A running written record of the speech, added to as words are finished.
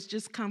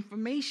just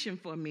confirmation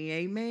for me.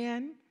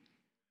 Amen.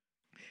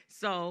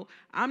 So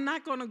I'm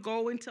not going to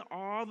go into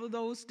all of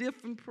those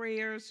different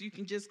prayers. You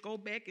can just go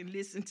back and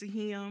listen to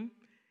him.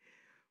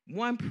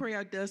 One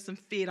prayer doesn't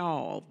fit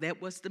all.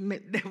 That was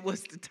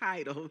the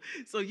title.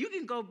 So you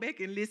can go back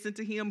and listen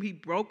to him. He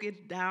broke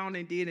it down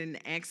and did an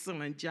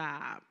excellent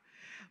job.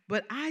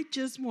 But I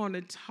just want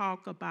to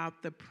talk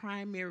about the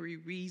primary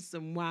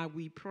reason why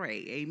we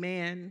pray.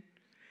 Amen.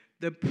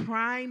 The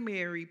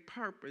primary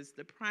purpose,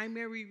 the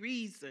primary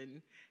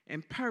reason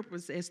and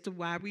purpose as to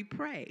why we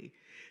pray.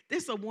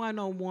 This is a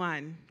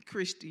one-on-one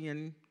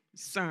Christian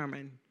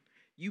sermon.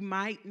 You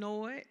might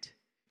know it.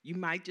 You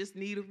might just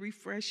need a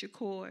refresher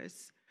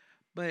course.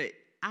 But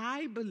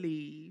I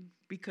believe,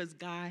 because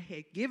God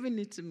had given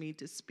it to me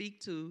to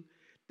speak to,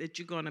 that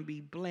you're going to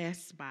be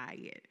blessed by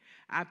it.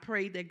 I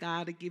pray that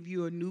God will give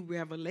you a new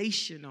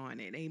revelation on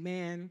it.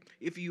 Amen.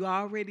 If you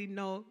already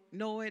know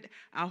it,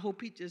 I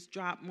hope he just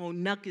dropped more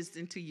nuggets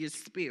into your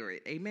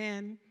spirit.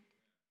 Amen.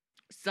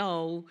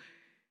 So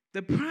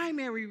the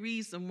primary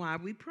reason why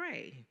we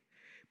pray.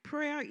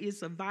 Prayer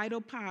is a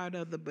vital part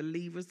of the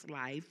believer's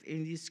life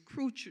and is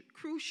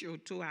crucial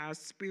to our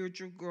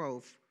spiritual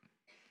growth.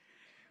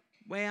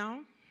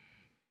 Well,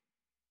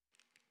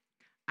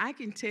 I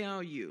can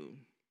tell you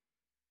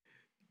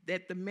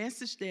that the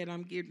message that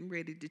I'm getting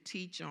ready to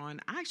teach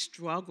on, I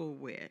struggle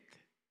with.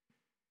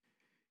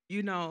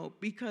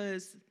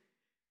 Because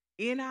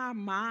in our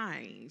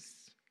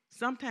minds,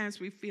 sometimes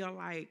we feel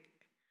like,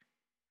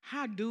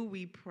 how do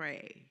we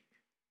pray?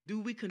 Do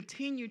we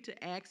continue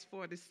to ask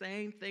for the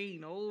same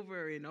thing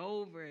over and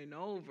over and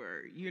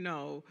over?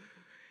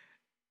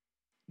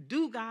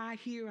 Do God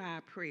hear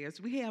our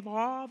prayers? We have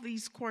all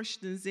these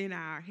questions in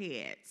our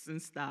heads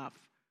and stuff.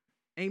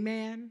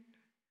 Amen?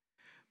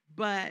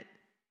 But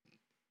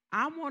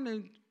I want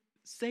to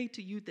say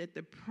to you that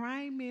the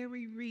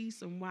primary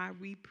reason why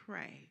we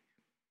pray,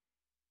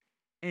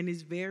 and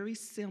it's very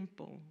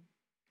simple,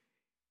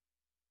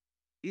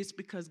 is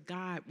because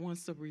God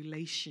wants a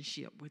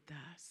relationship with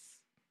us.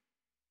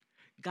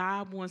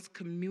 God wants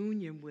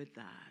communion with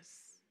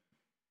us.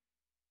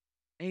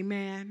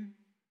 Amen?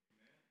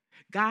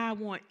 God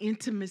wants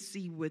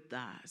intimacy with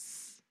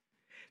us.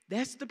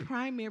 That's the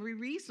primary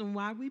reason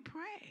why we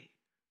pray.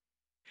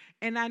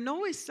 And I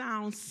know it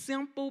sounds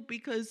simple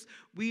because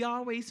we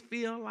always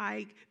feel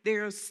like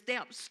there are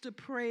steps to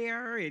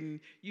prayer and,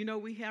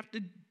 we have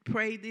to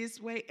pray this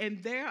way.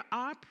 And there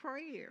are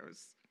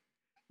prayers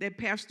that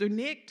Pastor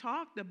Nick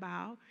talked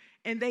about,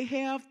 and they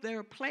have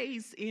their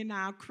place in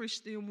our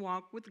Christian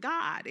walk with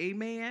God.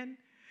 Amen.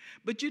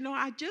 But,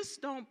 I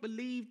just don't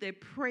believe that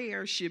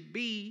prayer should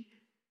be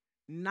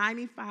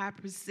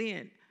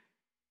 95%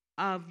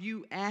 of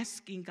you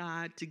asking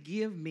God to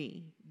give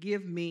me.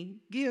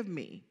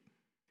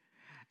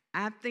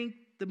 I think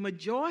the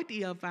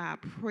majority of our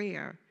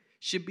prayer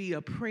should be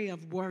a prayer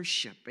of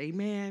worship.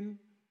 Amen?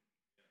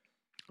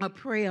 A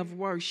prayer of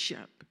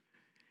worship.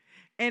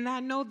 And I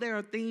know there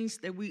are things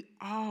that we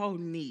all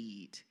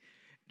need.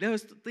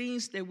 There's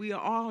things that we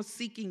are all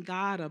seeking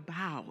God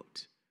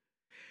about.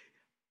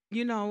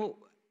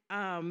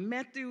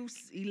 Matthew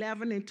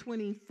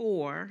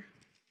 11:24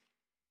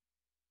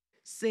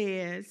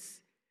 says,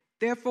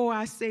 "Therefore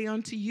I say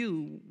unto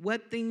you,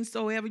 what things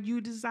soever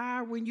you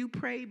desire when you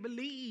pray,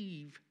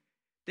 believe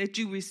that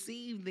you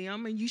receive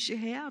them and you should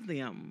have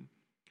them."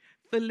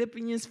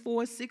 Philippians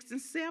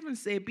 4:6-7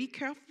 said, "Be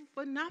careful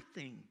for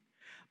nothing,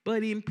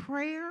 but in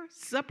prayer,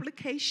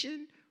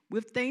 supplication,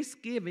 with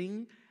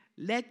thanksgiving,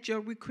 let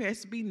your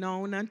requests be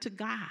known unto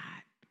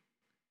God."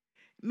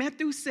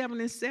 Matthew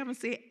 7:7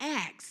 said,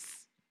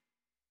 "Ask,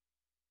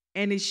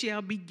 and it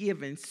shall be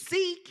given.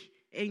 Seek,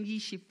 and ye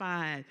shall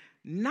find.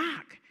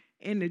 Knock,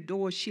 and the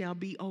door shall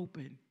be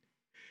open."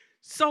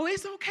 So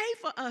it's okay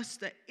for us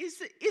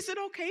is it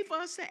okay for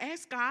us to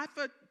ask God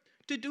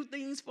to do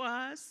things for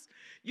us?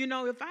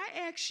 If I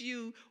ask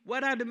you,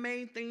 what are the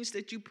main things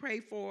that you pray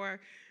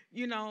for?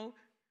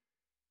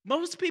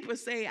 Most people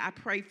say, I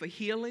pray for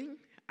healing.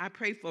 I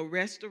pray for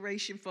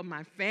restoration for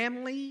my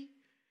family.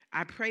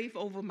 I pray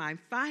over my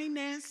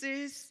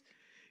finances.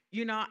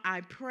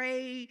 I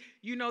pray,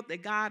 that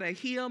God will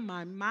heal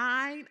my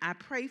mind. I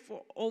pray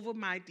over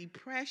my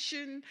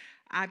depression.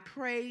 I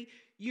pray,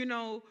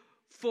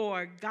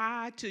 for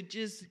God to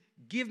just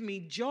give me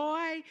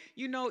joy.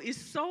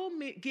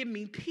 Give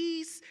me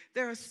peace.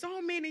 There are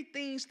so many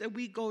things that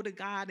we go to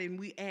God and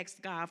we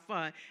ask God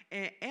for.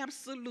 And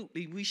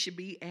absolutely, we should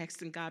be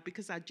asking God,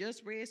 because I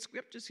just read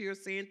scriptures here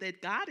saying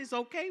that God is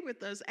okay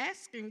with us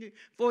asking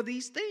for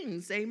these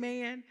things.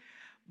 Amen.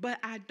 But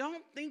I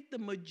don't think the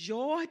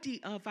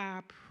majority of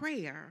our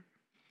prayer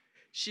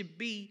should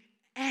be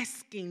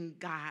asking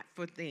God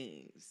for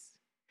things.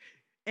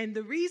 And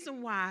the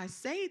reason why I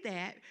say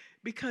that,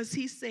 because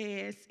he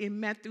says in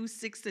Matthew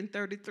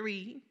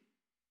 6:33,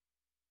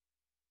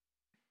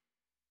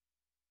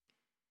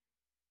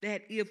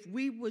 that if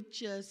we would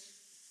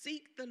just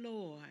seek the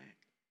Lord,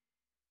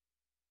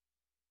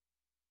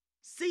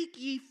 seek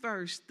ye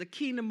first the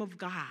kingdom of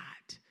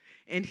God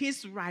and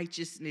his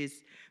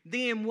righteousness,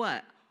 then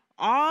what?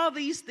 All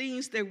these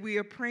things that we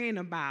are praying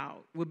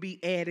about will be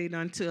added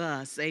unto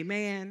us.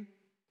 Amen.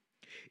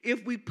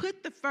 If we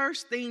put the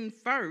first thing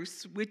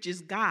first, which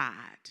is God,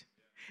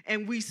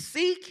 and we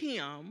seek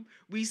him,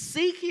 we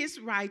seek his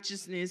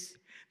righteousness,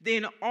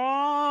 then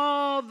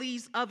all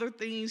these other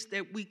things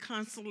that we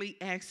constantly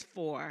ask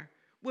for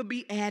will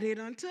be added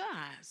unto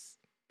us.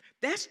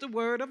 That's the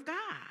word of God.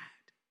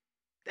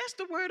 That's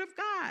the word of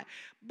God.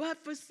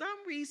 But for some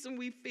reason,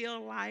 we feel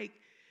like,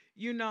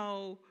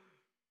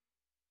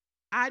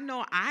 I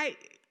know I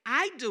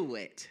do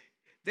it.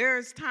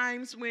 There's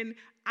times when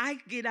I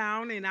get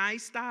down and I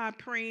start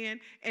praying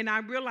and I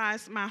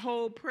realize my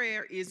whole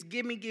prayer is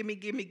give me.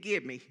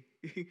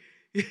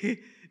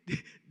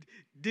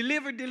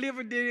 Deliver.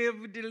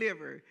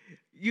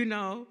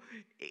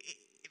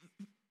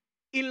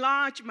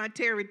 Enlarge my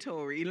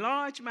territory,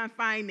 enlarge my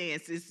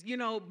finances,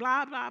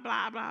 blah, blah,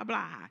 blah, blah,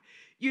 blah.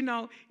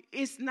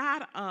 It's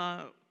not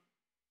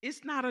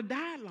a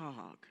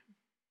dialogue.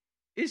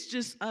 It's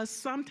just us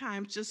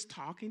sometimes just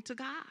talking to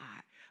God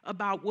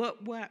about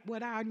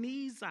what our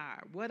needs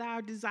are, what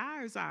our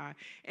desires are.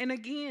 And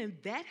again,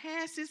 that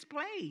has its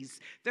place.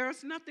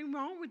 There's nothing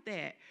wrong with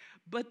that.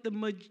 But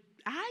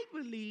I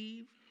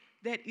believe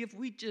that if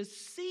we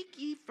just seek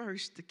ye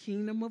first the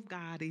kingdom of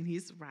God and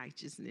his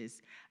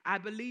righteousness, I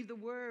believe the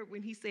word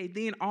when he said,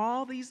 then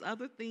all these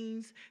other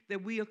things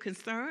that we are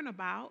concerned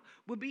about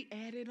will be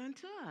added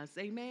unto us.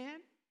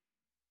 Amen?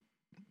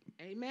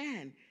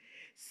 Amen.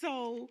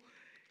 So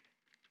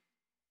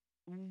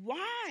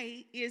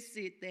why is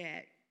it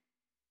that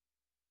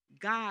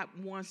God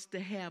wants to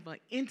have an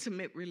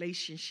intimate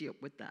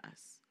relationship with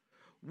us?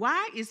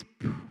 Why is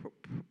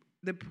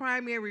the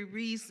primary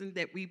reason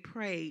that we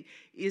pray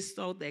is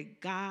so that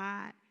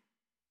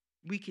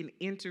we can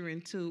enter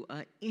into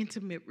an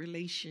intimate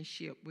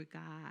relationship with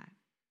God?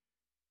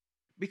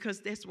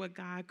 Because that's what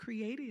God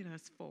created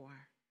us for,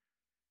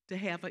 to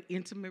have an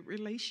intimate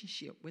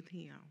relationship with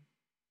him.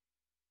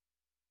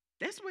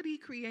 That's what he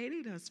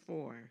created us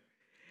for.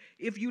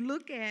 If you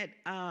look at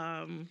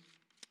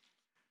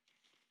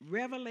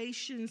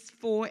Revelations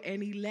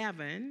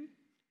 4:11,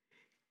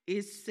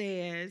 it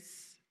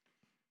says,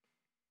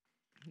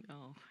 I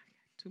got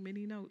too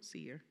many notes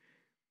here.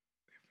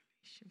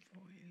 Revelation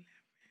 4:11.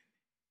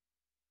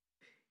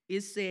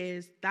 It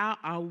says, thou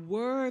art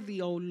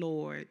worthy, O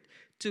Lord,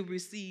 to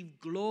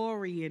receive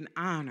glory and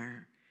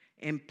honor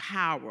and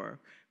power,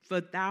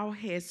 for thou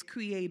hast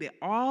created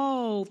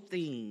all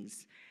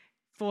things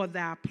for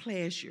thy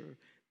pleasure.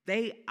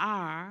 They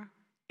are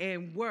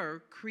and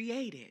were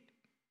created.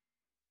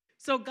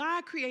 So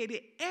God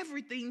created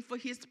everything for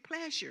his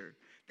pleasure.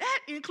 That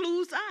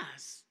includes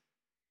us.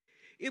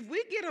 If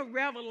we get a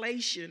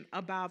revelation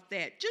about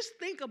that, just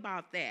think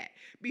about that.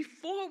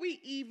 Before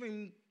we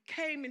even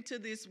came into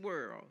this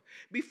world,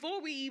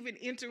 before we even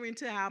enter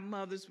into our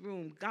mother's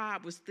womb,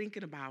 God was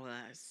thinking about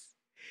us.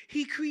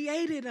 He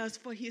created us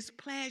for his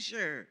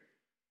pleasure.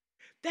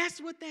 That's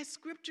what that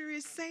scripture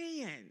is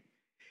saying.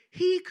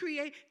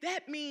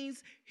 That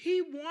means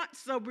he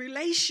wants a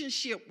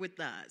relationship with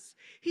us.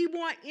 He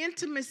wants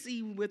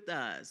intimacy with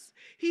us.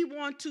 He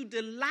wants to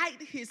delight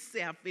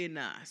himself in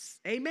us.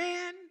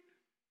 Amen?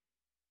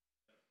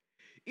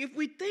 If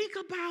we think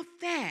about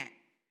that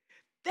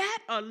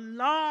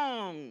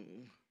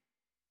alone,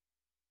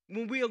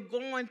 when we are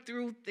going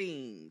through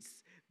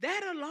things,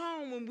 that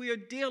alone when we are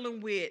dealing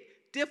with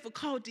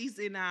difficulties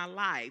in our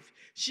life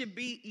should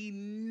be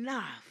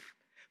enough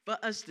for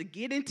us to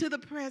get into the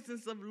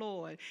presence of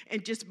Lord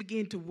and just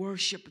begin to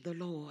worship the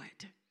Lord.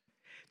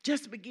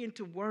 Just begin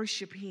to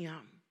worship him.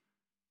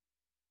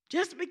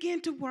 Just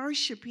begin to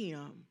worship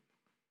him.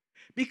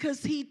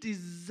 Because he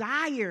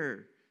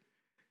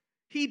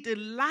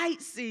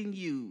delights in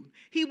you.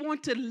 He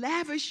wants to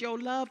lavish your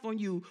love on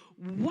you.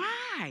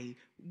 Why?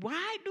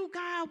 Why do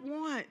God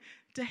want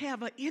to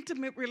have an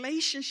intimate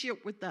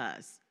relationship with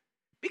us?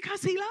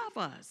 Because he loves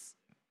us.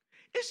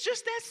 It's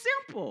just that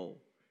simple.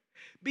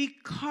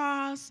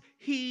 Because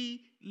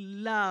he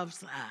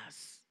loves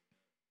us.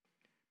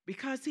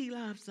 Because he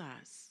loves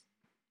us.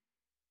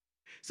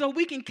 So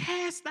we can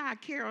cast our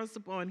cares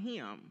upon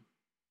him.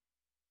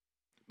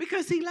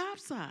 Because he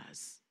loves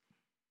us.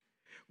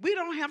 We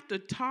don't have to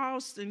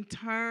toss and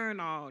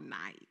turn all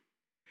night.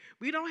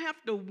 We don't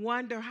have to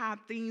wonder how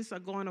things are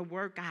going to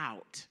work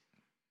out.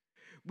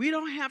 We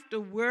don't have to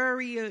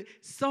worry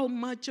so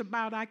much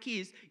about our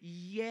kids.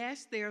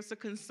 Yes, there's a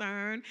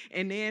concern.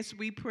 And as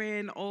we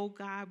pray, oh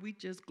God, we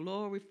just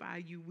glorify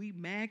you. We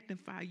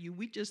magnify you.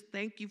 We just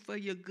thank you for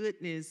your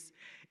goodness.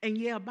 And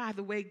yeah, by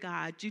the way,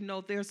 God,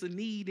 there's a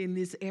need in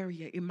this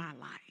area in my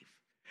life.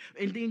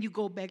 And then you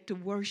go back to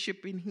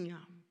worshiping him,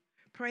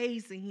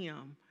 praising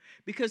him.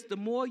 Because the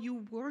more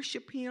you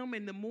worship him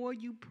and the more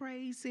you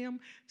praise him,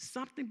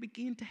 something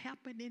begins to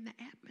happen in the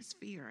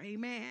atmosphere.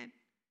 Amen.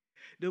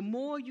 The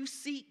more you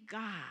seek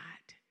God,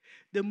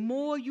 the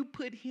more you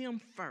put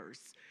him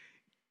first,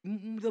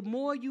 the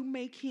more you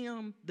make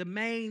him the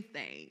main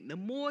thing, the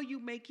more you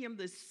make him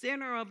the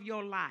center of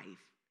your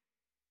life,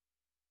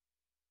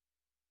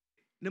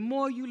 the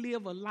more you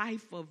live a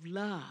life of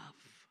love,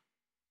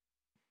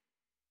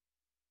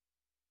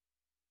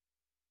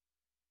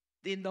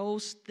 then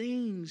those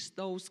things,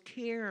 those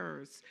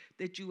cares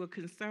that you are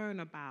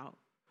concerned about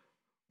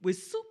will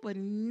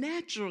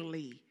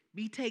supernaturally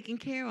be taken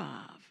care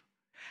of.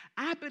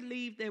 I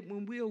believe that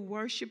when we're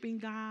worshiping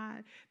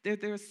God,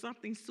 that there's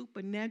something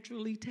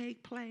supernaturally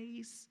take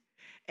place.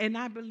 And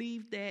I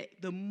believe that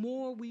the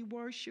more we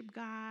worship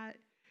God,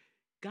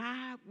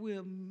 God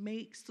will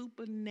make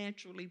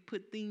supernaturally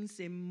put things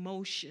in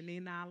motion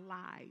in our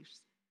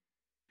lives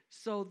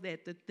so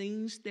that the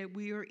things that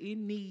we are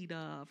in need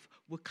of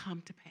will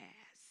come to pass.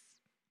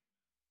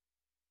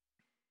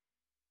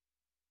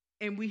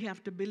 And we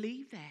have to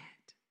believe that.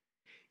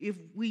 If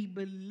we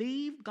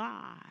believe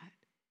God,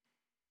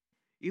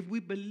 if we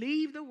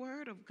believe the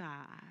word of God,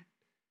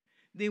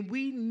 then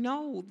we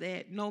know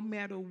that no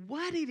matter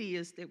what it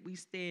is that we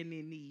stand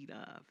in need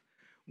of,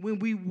 when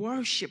we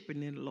worship in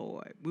the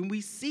Lord, when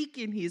we seek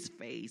in his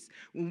face,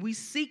 when we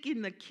seek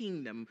in the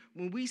kingdom,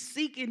 when we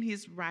seek in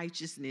his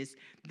righteousness,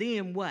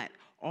 then what?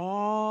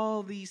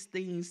 All these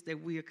things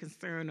that we are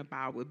concerned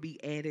about will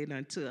be added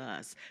unto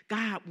us.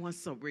 God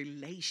wants a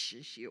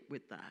relationship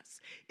with us.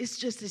 It's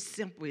just as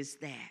simple as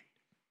that.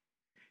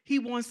 He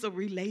wants a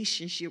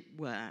relationship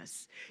with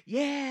us.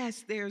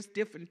 Yes, there's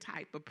different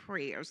type of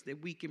prayers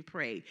that we can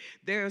pray.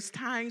 There's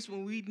times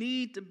when we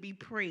need to be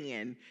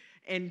praying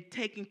and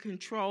taking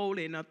control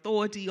and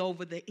authority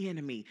over the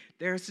enemy.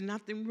 There's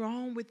nothing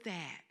wrong with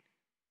that.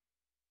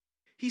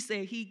 He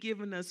said he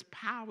given us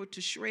power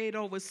to shred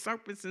over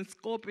serpents and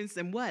scorpions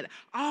and what?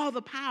 All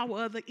the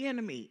power of the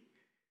enemy.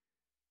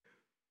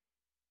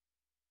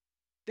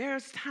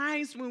 There's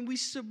times when we're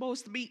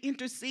supposed to be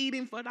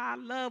interceding for our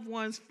loved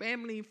ones,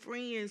 family,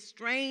 friends,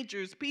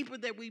 strangers, people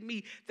that we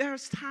meet.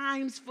 There's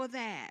times for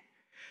that.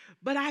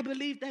 But I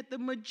believe that the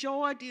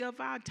majority of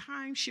our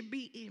time should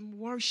be in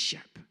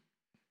worship,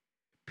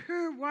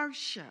 pure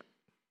worship.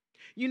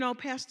 You know,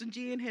 Pastor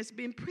Jen has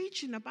been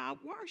preaching about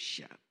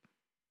worship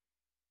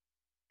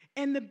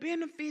and the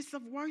benefits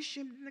of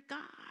worshiping God,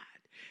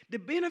 the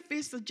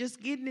benefits of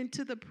just getting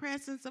into the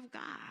presence of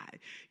God.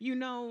 You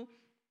know,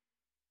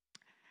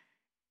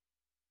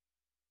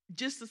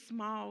 just a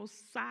small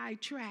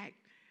sidetrack.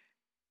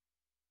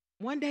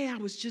 One day I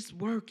was just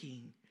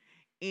working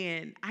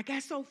and I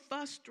got so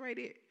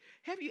frustrated.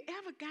 Have you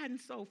ever gotten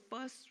so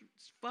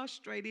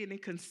frustrated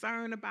and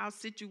concerned about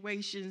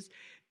situations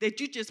that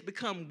you just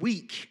become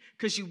weak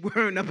because you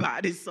worrying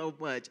about it so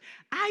much?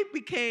 I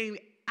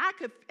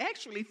could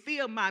actually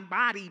feel my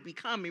body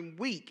becoming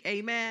weak,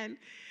 amen?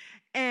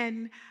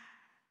 And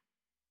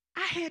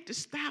I had to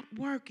stop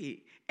working.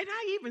 And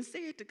I even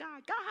said to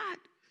God, God,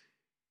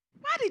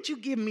 why did you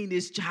give me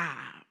this job?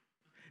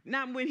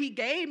 Now, when he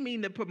gave me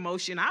the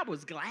promotion, I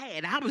was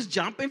glad. I was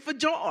jumping for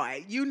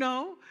joy, you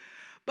know.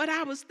 But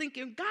I was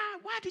thinking, God,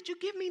 why did you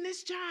give me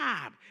this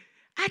job?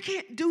 I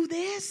can't do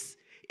this.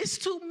 It's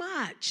too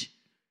much.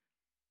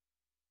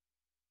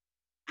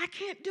 I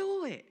can't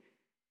do it.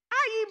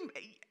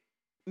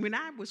 When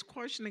I was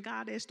questioning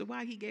God as to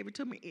why he gave it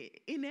to me,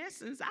 in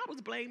essence, I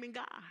was blaming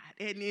God.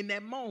 And in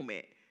that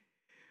moment,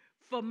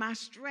 for my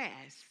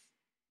stress,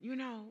 you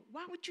know,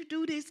 why would you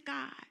do this,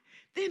 God?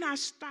 Then I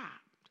stopped.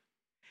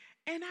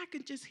 And I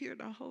could just hear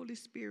the Holy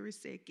Spirit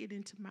say, get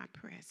into my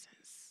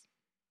presence.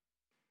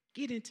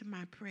 Get into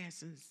my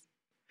presence.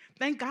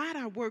 Thank God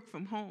I work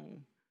from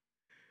home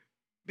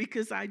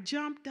because I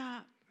jumped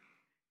up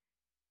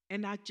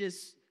and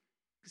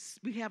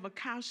we have a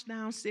couch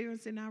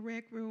downstairs in our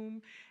rec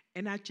room,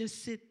 and I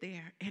just sit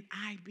there and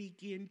I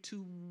begin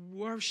to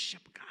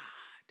worship God.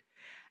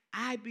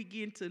 I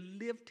begin to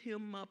lift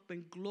him up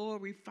and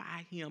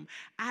glorify him.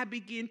 I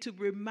begin to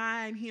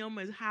remind him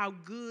of how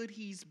good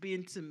he's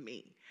been to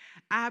me.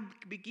 I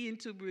begin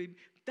to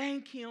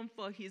thank him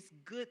for his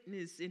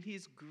goodness and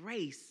his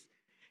grace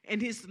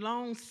and his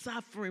long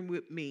suffering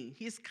with me,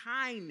 his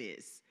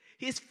kindness,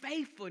 his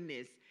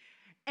faithfulness.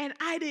 And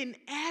I didn't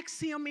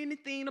ask him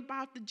anything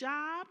about the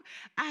job.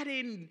 I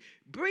didn't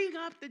bring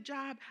up the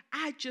job.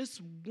 I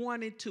just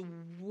wanted to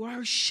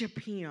worship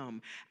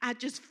him. I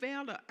just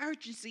felt an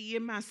urgency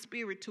in my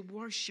spirit to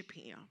worship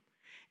him.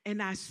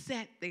 And I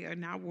sat there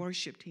and I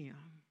worshiped him.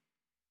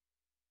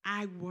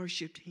 I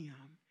worshiped him.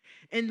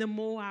 And the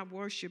more I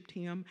worshiped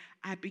him,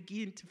 I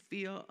began to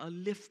feel a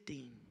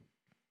lifting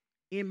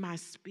in my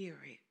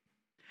spirit.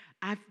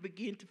 I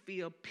began to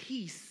feel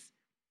peace.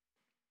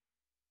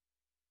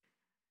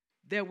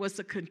 There was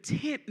a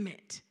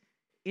contentment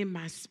in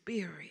my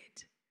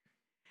spirit.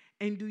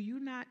 And do you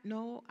not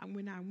know,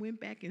 when I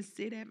went back and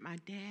sit at my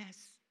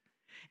desk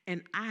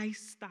and I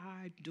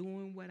started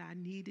doing what I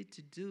needed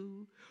to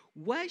do,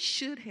 what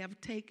should have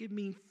taken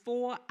me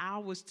 4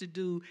 hours to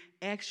do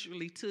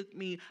actually took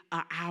me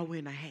an hour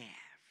and a half.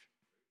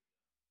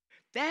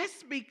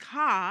 That's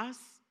because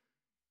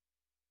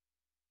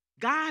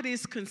God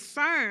is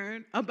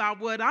concerned about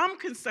what I'm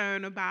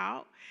concerned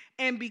about,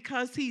 and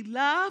because he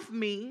loved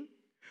me,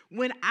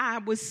 when I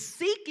was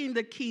seeking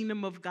the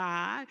kingdom of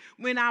God,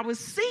 when I was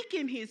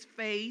seeking his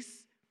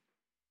face,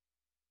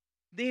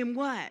 then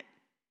what?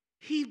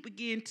 He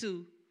began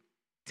to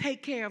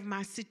take care of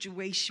my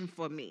situation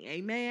for me.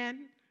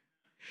 Amen?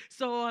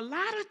 So a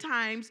lot of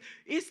times,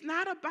 it's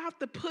not about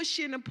the push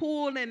and the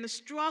pull and the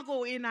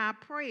struggle in our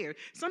prayer.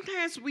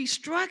 Sometimes we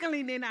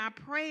struggling in our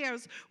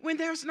prayers when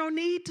there's no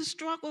need to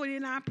struggle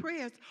in our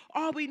prayers.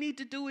 All we need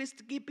to do is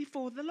to get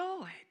before the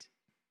Lord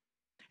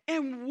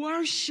and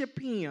worship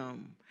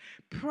him,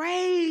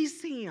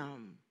 praise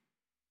him.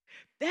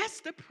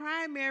 That's the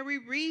primary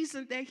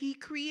reason that he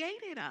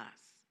created us.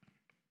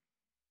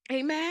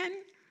 Amen?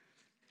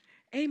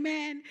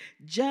 Amen.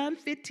 John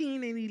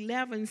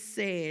 15:11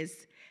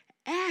 says,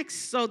 ask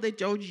so that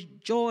your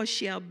joy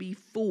shall be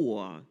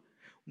full.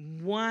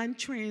 One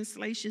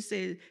translation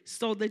says,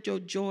 so that your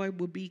joy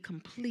will be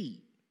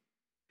complete.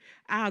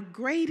 Our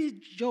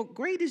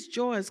greatest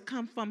joys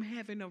come from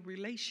having a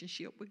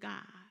relationship with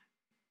God.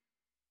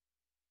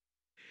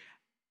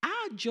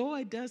 Our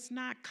joy does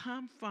not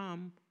come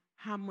from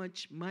how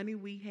much money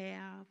we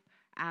have,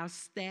 our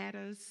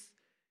status.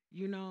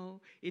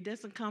 It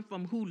doesn't come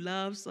from who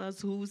loves us,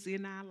 who's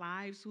in our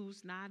lives,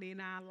 who's not in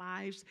our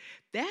lives.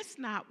 That's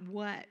not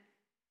what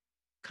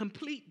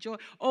complete joy.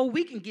 Oh,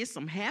 we can get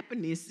some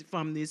happiness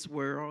from this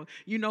world.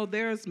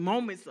 There's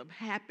moments of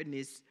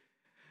happiness.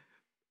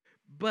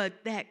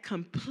 But that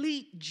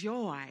complete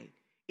joy,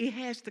 it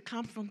has to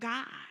come from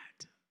God.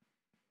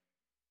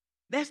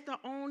 That's the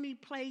only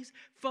place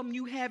from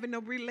you having a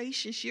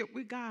relationship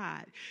with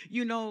God.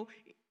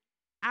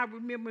 I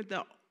remember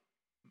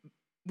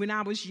when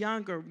I was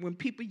younger, when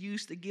people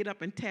used to get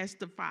up and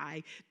testify,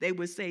 they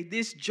would say,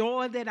 this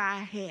joy that I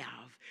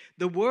have,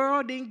 the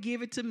world didn't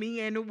give it to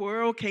me and the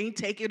world can't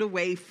take it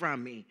away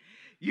from me.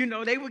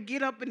 They would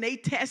get up and they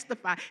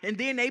testify, and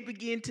then they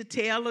begin to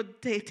tell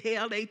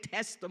their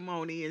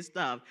testimony and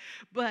stuff.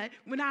 But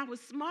when I was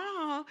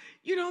small,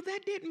 that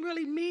didn't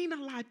really mean a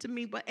lot to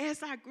me. But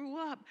as I grew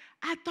up,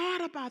 I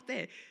thought about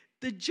that.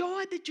 The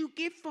joy that you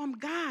get from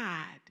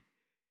God,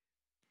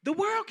 the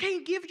world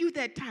can't give you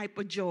that type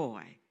of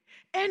joy.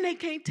 And they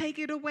can't take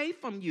it away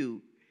from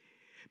you.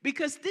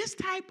 Because this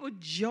type of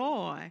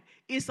joy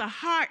is a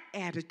heart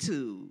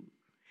attitude.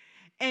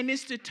 And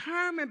it's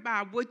determined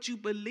by what you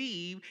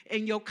believe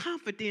and your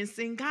confidence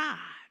in God.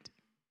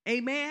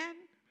 Amen?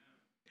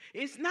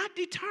 It's not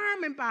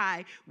determined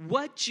by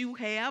what you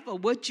have or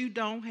what you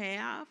don't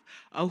have,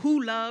 or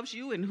who loves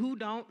you and who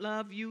don't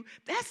love you.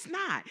 That's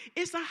not.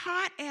 It's a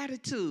heart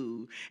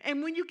attitude.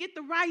 And when you get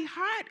the right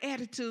heart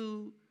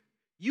attitude,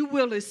 you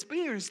will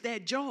experience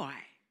that joy.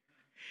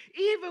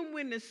 Even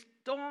when the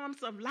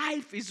storms of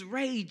life is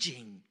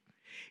raging,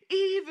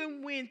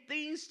 even when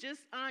things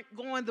just aren't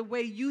going the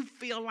way you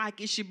feel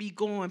like it should be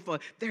going for,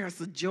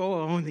 there's a joy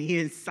on the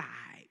inside.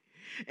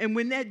 And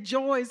when that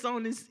joy is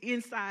on the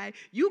inside,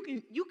 you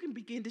can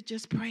begin to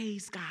just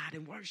praise God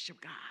and worship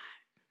God.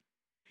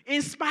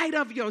 In spite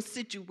of your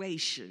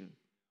situation,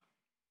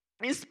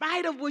 in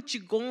spite of what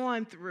you're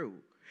going through,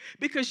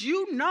 because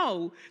you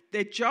know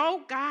that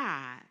your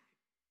God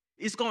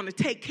is going to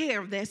take care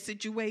of that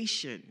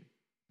situation.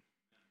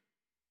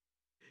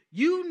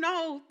 You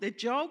know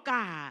that your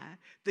God,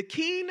 the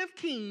King of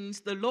Kings,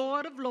 the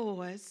Lord of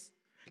Lords,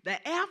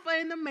 the Alpha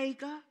and the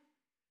Omega,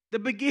 the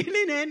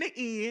beginning and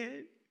the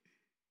end,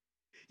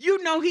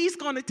 you know he's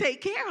going to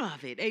take care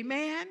of it.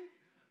 Amen?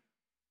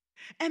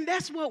 And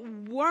that's what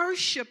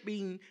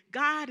worshiping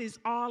God is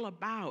all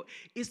about.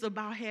 It's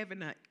about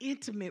having an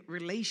intimate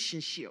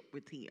relationship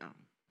with him.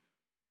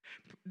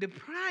 The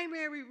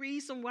primary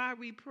reason why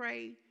we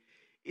pray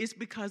is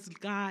because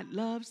God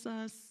loves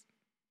us.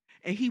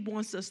 And he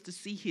wants us to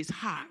see his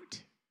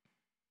heart.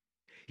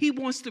 He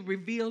wants to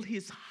reveal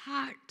his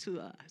heart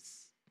to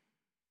us.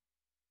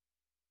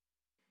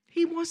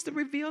 He wants to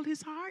reveal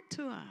his heart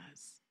to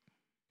us.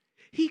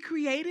 He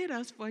created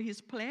us for his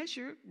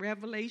pleasure,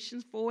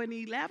 Revelations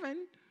 4:11.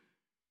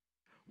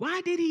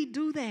 Why did he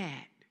do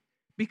that?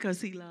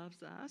 Because he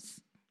loves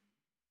us.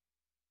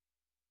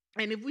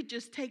 And if we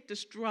just take the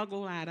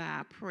struggle out of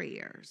our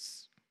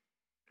prayers,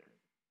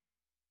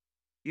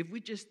 if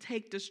we just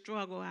take the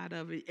struggle out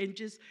of it and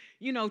just,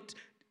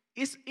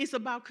 it's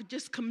about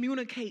just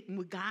communicating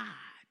with God.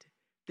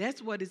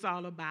 That's what it's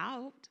all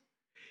about.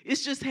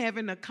 It's just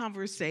having a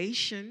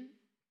conversation.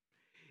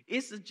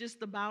 It's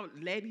just about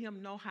letting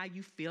him know how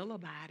you feel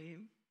about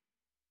him.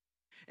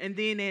 And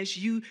then as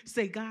you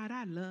say, God,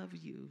 I love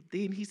you,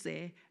 then he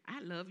said,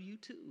 I love you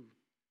too.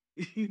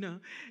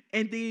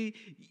 And then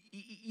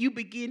you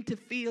begin to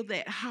feel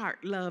that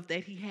heart love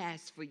that he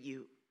has for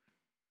you.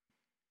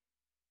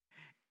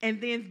 And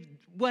then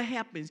what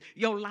happens?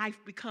 Your life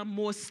becomes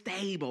more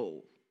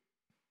stable.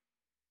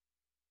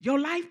 Your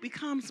life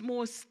becomes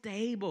more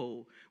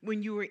stable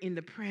when you are in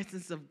the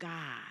presence of God.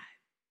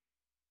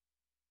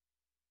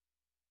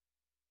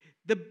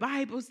 The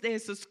Bible,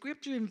 there's a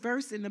scripture and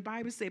verse in the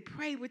Bible say,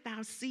 pray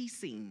without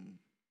ceasing.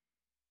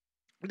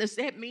 Does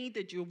that mean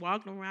that you're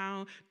walking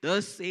around,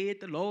 thus said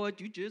the Lord,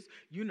 you just,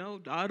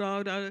 da,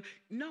 da, da?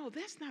 No,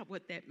 that's not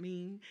what that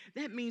means.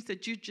 That means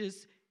that you're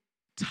just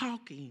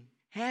talking,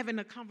 having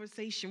a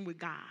conversation with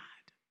God,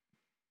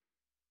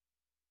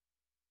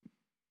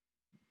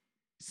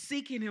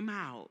 seeking him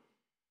out,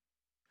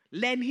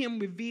 letting him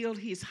reveal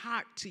his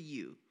heart to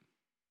you.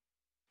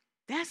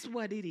 That's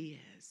what it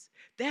is.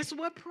 That's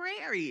what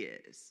prayer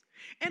is.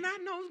 And I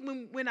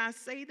know when I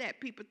say that,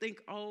 people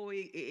think, oh,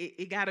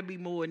 it got to be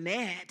more than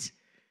that.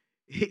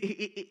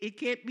 It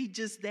can't be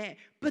just that.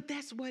 But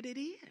that's what it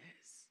is.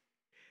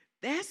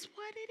 That's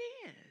what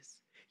it is.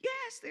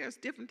 Yes, there's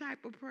different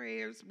type of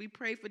prayers. We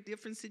pray for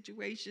different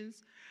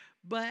situations.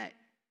 But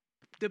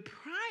the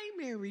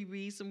primary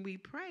reason we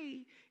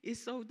pray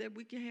is so that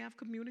we can have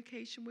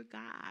communication with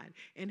God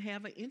and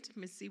have an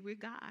intimacy with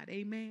God.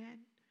 Amen.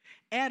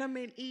 Adam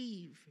and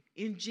Eve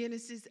in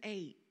Genesis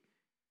 8,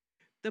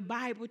 the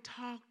Bible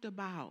talked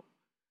about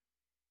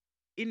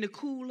in the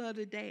cool of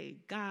the day,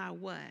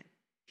 God what?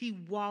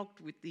 He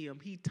walked with them.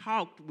 He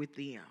talked with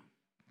them.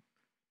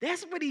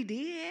 That's what he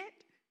did.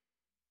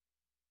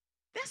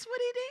 That's what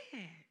he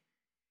did.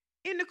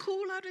 In the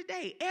cool of the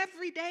day,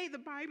 every day, the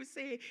Bible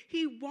said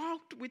he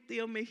walked with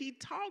them and he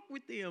talked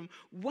with them.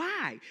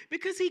 Why?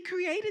 Because he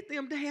created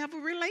them to have a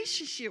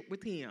relationship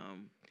with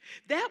him.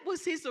 That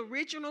was his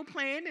original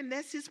plan, and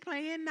that's his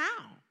plan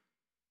now.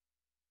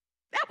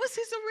 That was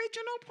his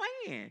original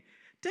plan,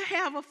 to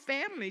have a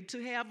family,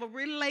 to have a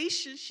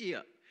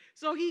relationship.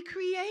 So he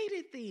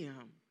created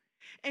them,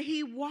 and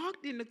he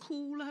walked in the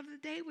cool of the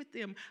day with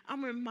them.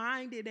 I'm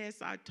reminded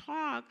as I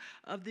talk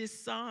of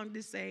this song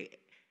to say,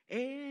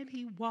 and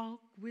he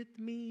walked with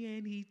me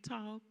and he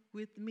talked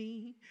with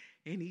me,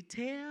 and he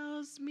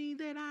tells me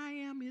that I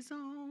am his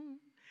own,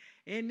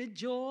 and the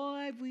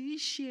joy we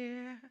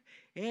share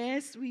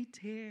as we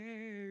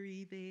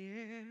tarry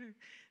there,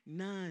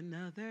 none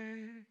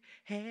other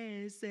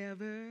has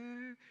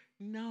ever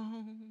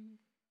known.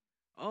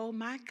 Oh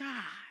my God,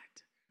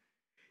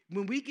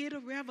 when we get a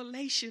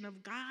revelation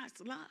of God's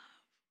love,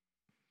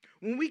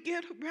 when we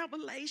get a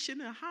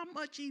revelation of how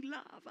much he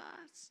loves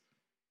us,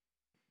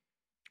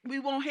 we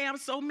won't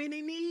have so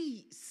many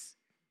needs.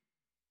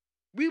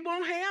 We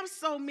won't have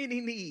so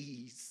many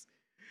needs.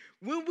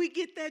 When we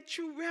get that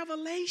true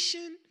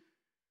revelation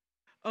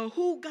of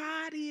who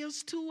God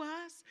is to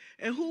us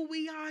and who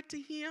we are to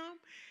him,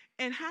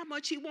 and how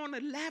much he wants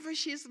to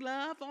lavish his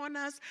love on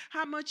us,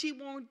 how much he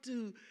wants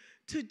to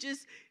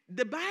just,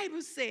 the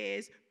Bible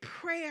says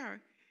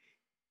prayer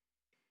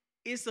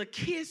is a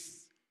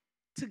kiss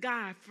to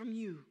God from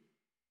you.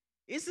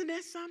 Isn't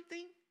that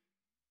something?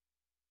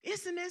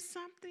 Isn't that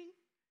something?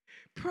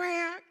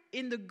 Prayer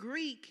in the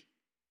Greek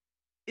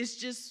is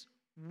just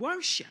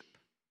worship.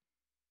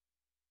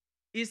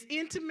 It's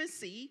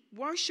intimacy,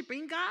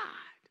 worshiping God.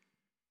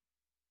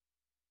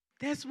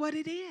 That's what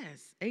it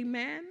is.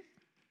 Amen?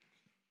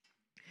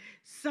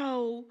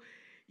 So,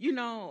 when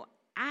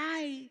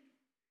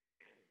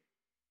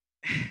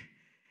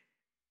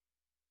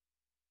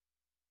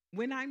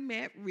I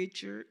met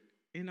Richard,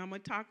 and I'm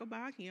going to talk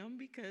about him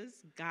because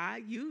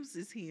God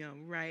uses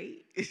him, right?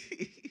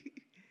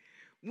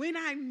 When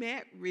I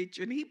met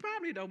Richard, and he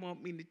probably don't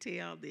want me to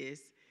tell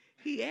this,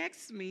 he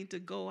asked me to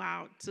go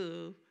out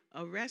to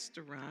a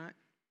restaurant.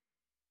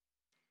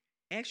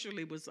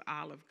 Actually, it was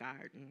Olive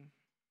Garden.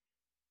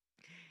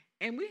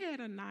 And we had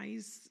a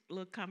nice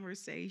little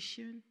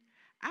conversation.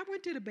 I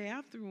went to the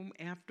bathroom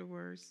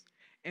afterwards,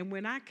 and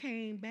when I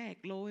came back,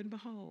 lo and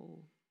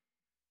behold,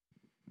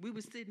 we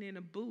were sitting in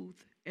a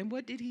booth, and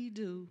what did he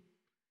do?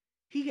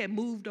 He had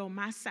moved on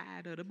my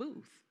side of the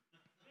booth.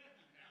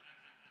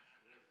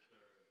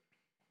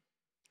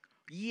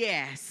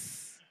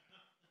 Yes.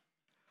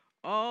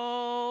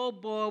 Oh,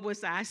 boy,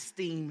 was I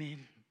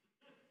steaming.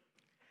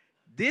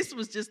 This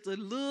was just a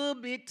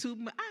little bit too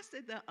much. I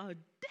said, the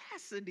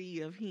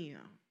audacity of him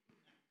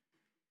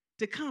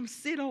to come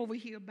sit over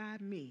here by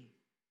me.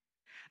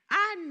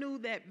 I knew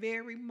that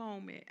very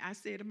moment. I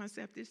said to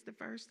myself, this is the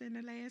first and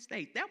the last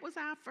date. That was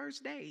our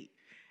first date.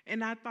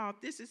 And I thought,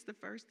 this is the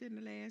first and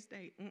the last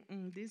date.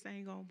 This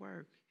ain't going to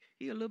work.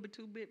 He a little bit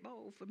too bit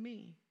bold for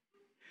me.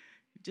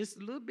 Just a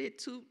little bit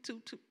too.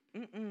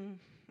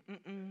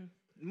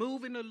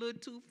 Moving a little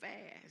too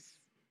fast.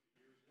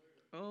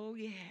 Oh,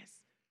 yes.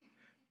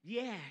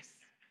 Yes.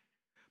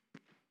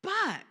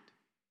 But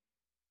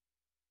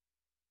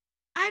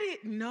I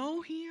didn't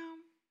know him.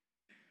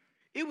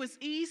 It was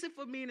easy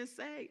for me to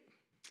say,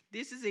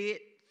 this is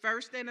it,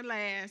 first and the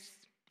last.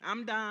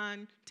 I'm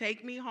done.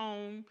 Take me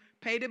home.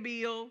 Pay the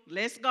bill.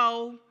 Let's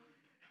go.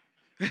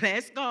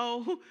 Let's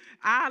go.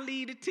 I'll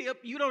leave the tip.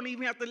 You don't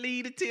even have to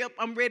leave the tip.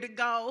 I'm ready to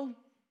go.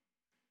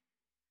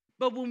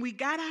 But when we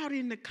got out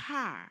in the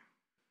car,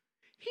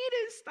 he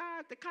didn't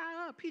start the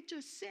car up. He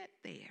just sat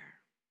there.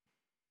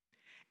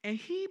 And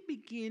he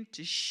began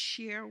to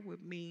share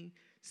with me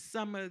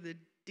some of the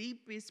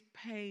deepest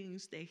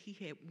pains that he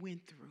had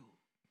went through.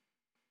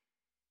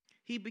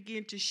 He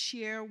began to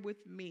share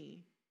with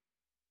me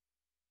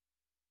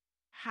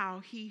how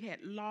he had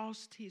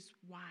lost his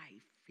wife,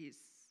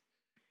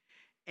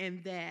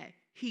 and that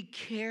he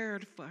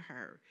cared for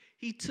her.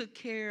 He took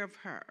care of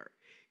her.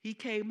 He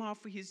came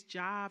off of his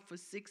job for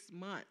 6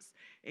 months,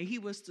 and he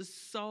was the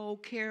sole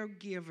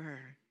caregiver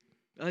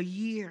a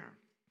year.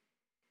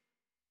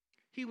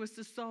 He was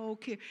the sole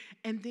care.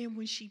 And then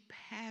when she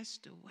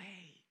passed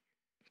away,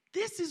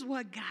 this is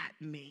what got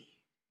me.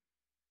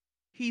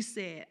 He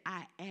said,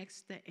 I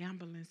asked the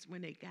ambulance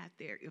when they got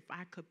there if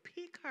I could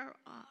pick her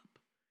up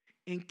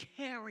and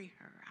carry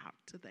her out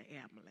to the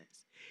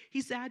ambulance.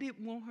 He said, I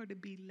didn't want her to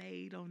be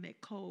laid on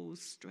that cold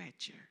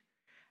stretcher.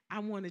 I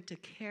wanted to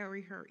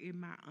carry her in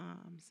my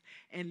arms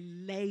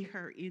and lay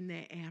her in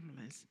that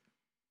ambulance.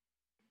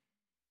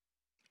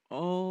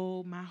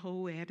 Oh, my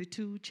whole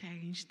attitude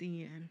changed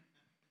then.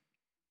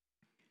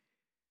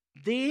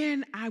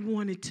 Then I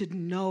wanted to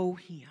know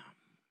him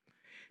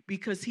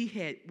because he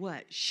had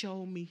what?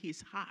 Shown me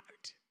his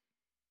heart.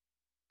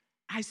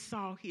 I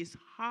saw his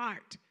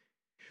heart.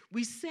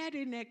 We sat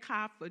in that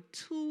car for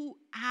 2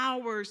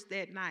 hours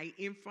that night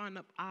in front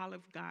of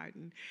Olive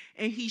Garden,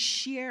 and he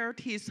shared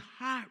his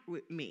heart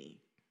with me.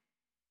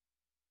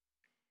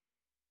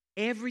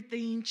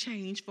 Everything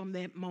changed from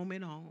that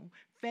moment on.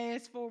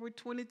 Fast forward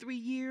 23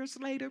 years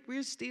later,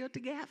 we're still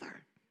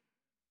together.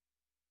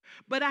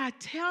 But I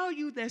tell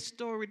you that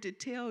story to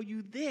tell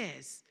you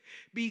this,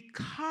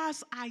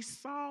 because I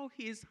saw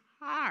his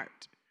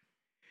heart,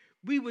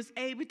 we was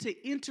able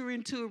to enter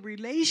into a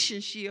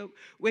relationship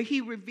where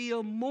he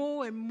revealed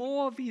more and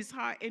more of his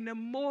heart. And the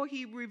more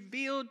he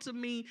revealed to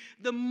me,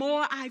 the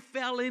more I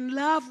fell in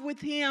love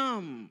with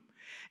him.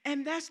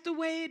 And that's the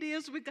way it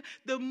is with God.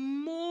 The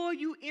more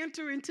you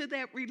enter into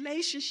that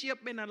relationship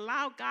and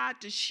allow God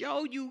to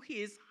show you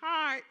his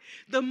heart,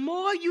 the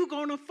more you're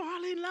going to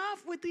fall in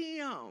love with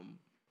him.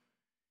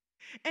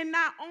 And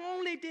not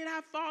only did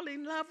I fall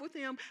in love with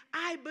him,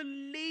 I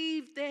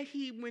believed that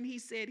when he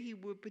said he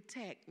would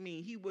protect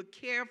me, he would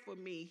care for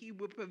me, he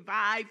would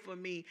provide for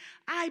me.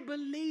 I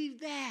believe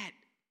that.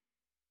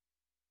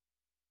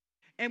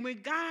 And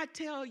when God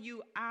tells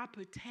you, I'll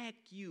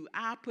protect you,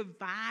 I'll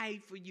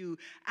provide for you,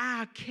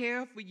 I'll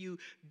care for you,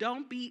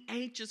 don't be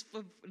anxious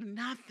for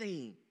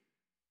nothing.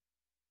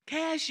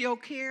 Cast your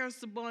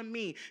cares upon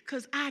me,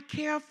 because I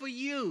care for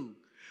you.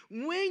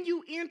 When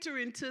you enter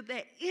into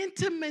that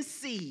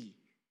intimacy,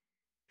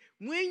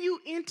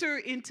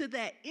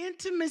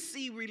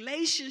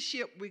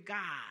 relationship with God,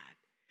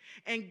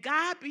 and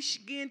God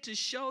began to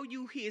show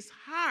you his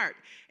heart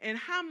and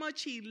how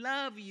much he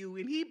loves you,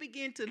 and he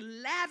began to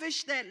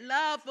lavish that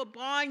love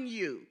upon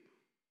you,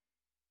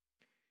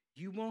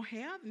 you won't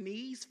have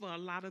needs for a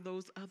lot of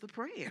those other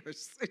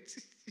prayers.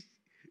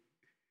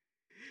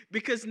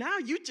 Because now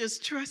you're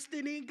just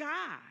trusting in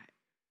God.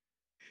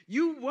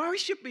 You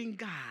worshiping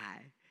God.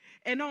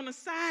 And on a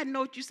side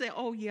note, you say,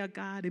 oh yeah,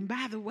 God, and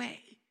by the way,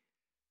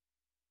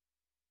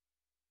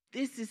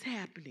 this is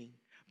happening,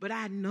 but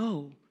I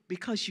know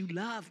because you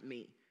love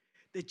me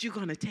that you're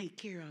going to take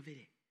care of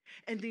it.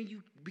 And then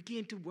you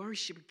begin to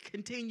worship,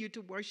 continue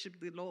to worship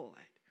the Lord.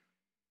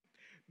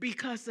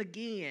 Because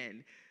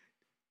again,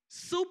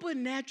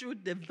 supernatural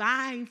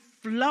divine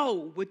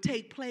flow would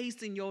take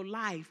place in your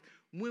life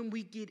when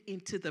we get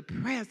into the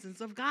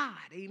presence of God.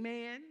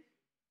 Amen?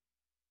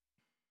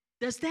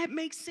 Does that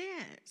make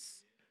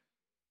sense?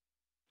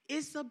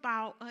 It's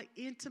about an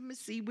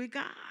intimacy with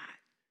God.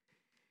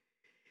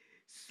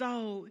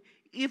 So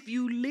if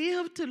you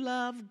live to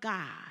love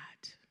God,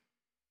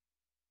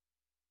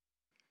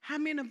 how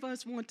many of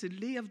us want to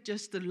live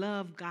just to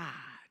love God?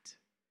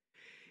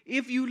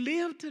 If you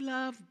live to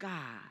love God,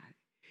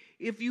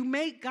 if you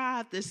make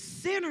God the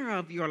center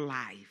of your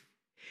life,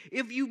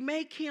 if you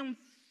make him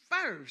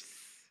first,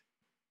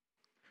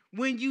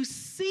 when you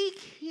seek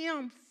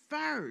him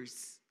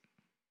first,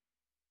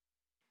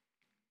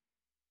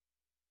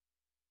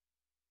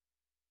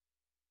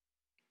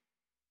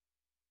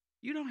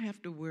 you don't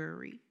have to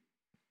worry.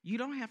 You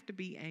don't have to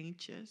be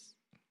anxious.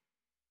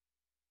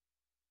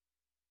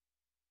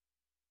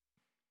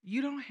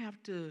 You don't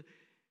have to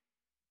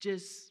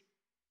just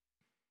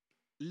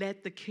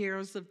let the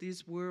cares of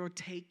this world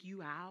take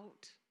you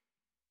out.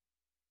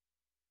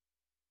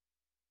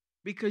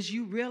 Because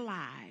you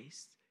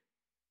realize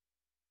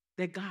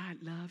that God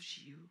loves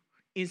you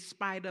in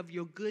spite of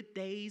your good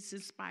days, in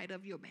spite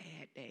of your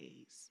bad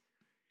days.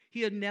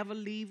 He'll never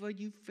leave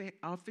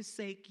or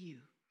forsake you.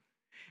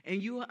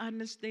 And you will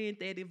understand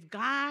that if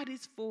God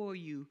is for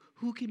you,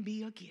 who can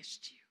be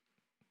against you?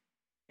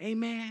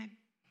 Amen.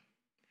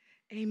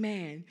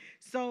 Amen.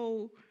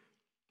 So,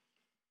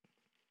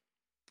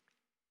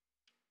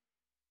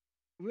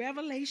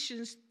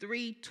 Revelations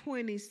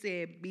 3:20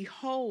 said,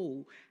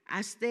 behold,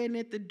 I stand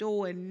at the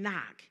door and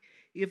knock.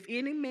 If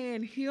any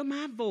man hear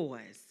my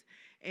voice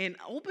and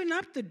open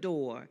up the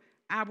door,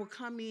 I will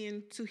come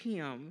in to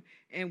him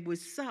and will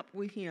sup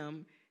with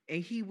him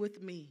and he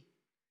with me.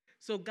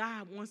 So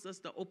God wants us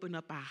to open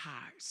up our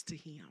hearts to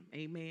him.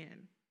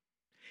 Amen.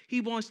 He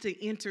wants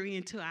to enter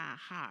into our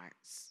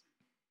hearts.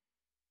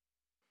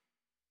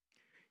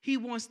 He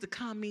wants to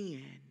come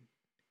in.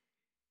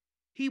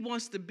 He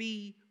wants to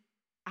be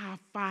our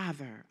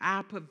Father,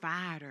 our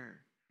provider,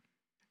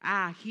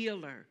 our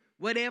healer.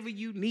 Whatever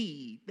you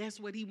need,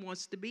 that's what he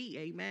wants to be.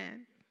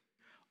 Amen.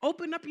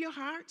 Open up your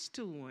hearts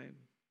to him.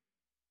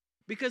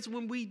 Because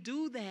when we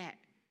do that,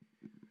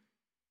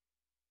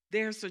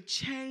 there's a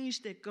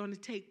change that's going to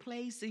take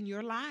place in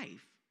your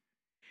life.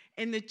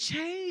 And the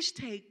change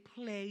take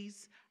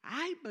place,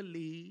 I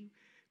believe,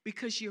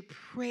 Because your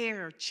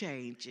prayer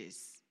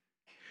changes.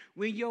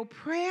 When your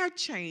prayer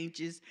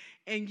changes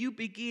and you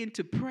begin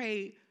to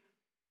pray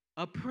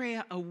a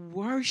prayer of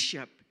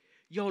worship,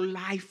 your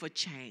life will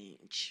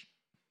change.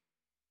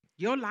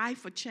 Your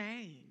life will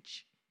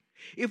change.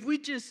 If we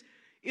just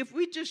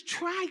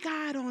try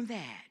God on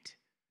that,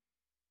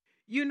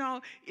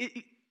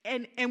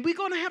 and we're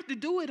going to have to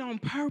do it on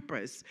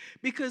purpose,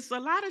 because a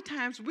lot of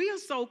times we are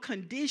so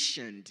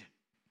conditioned.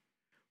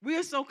 We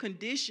are so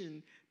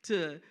conditioned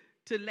to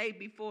lay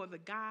before the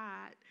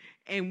God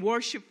and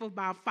worship for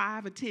about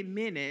 5 or 10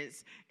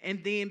 minutes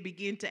and then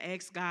begin to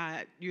ask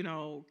God,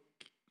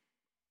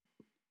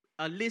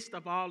 a list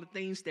of all the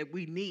things that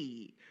we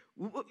need.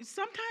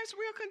 Sometimes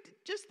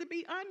just to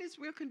be honest,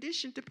 we're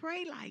conditioned to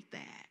pray like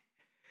that.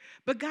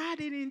 But God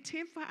didn't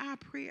intend for our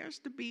prayers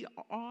to be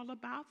all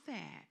about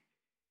that.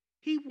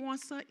 He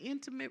wants an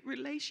intimate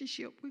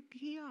relationship with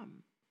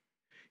Him.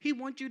 He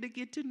wants you to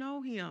get to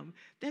know Him.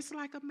 That's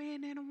like a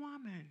man and a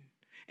woman.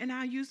 And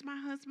I'll use my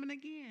husband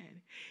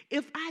again.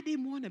 If I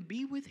didn't want to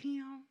be with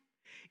him,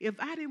 if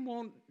I didn't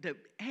want to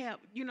have,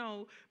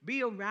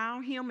 be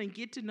around him and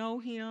get to know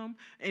him,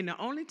 and the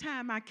only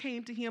time I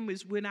came to him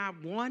is when I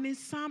wanted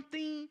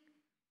something,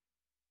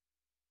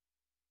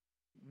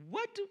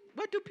 what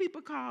do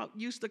people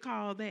used to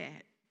call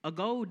that? A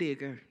gold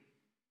digger.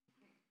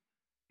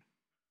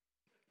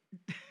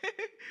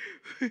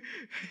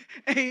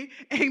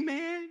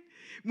 Amen.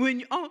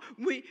 When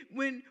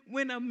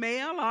a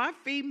male or a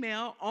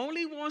female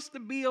only wants to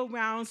be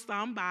around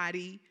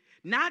somebody,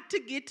 not to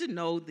get to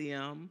know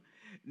them,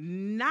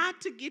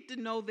 not to get to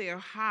know their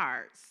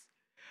hearts,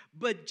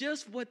 but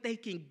just what they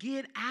can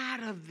get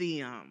out of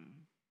them,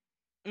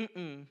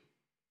 then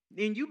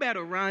you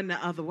better run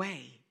the other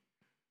way.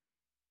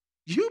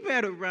 You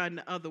better run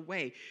the other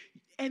way.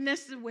 And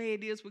that's the way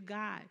it is with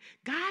God.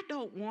 God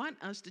don't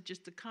want us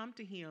to come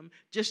to Him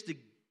just to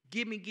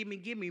give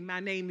me.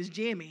 My name is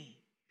Jimmy.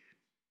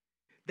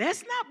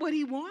 That's not what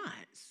He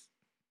wants.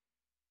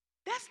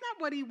 That's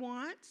not what He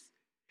wants.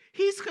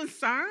 He's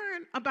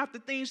concerned about the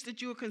things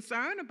that you're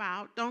concerned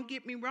about. Don't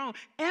get me wrong.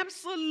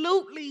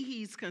 Absolutely,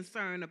 He's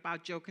concerned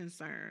about your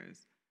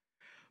concerns.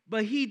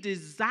 But He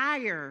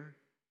desires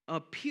a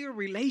pure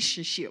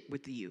relationship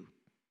with you.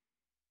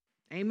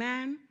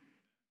 Amen?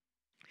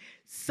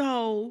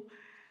 So,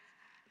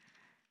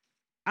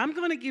 I'm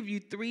going to give you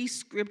 3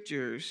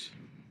 scriptures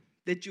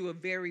that you are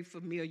very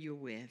familiar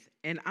with.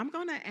 And I'm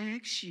going to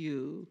ask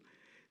you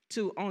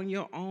to, on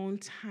your own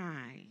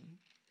time,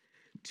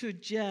 to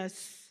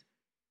just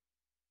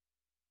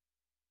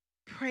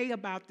pray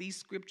about these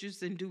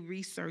scriptures and do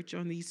research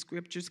on these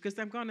scriptures, because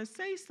I'm going to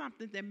say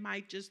something that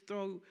might just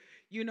throw,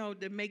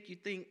 to make you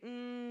think,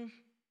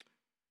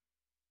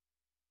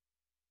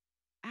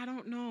 I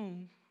don't know.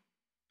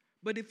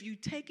 But if you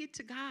take it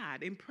to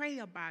God and pray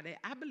about it,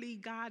 I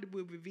believe God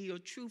will reveal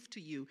truth to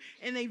you.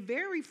 And they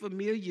very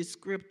familiar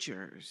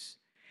scriptures.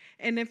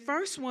 And the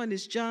first one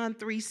is John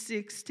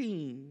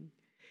 3:16.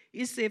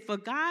 It said, "For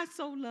God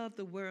so loved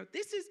the world."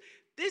 This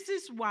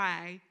is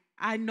why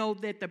I know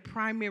that the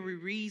primary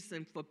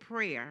reason for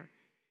prayer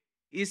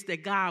is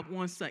that God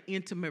wants an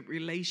intimate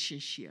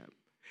relationship.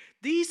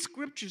 These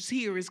scriptures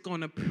here is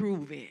going to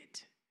prove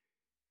it.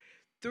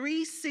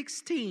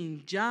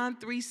 3:16, John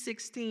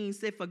 3:16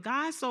 said, "For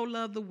God so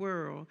loved the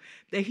world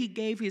that He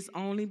gave His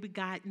only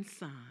begotten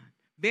Son."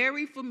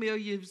 Very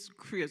familiar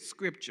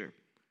scripture.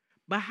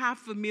 But how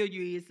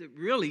familiar is it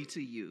really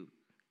to you?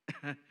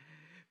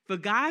 "For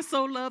God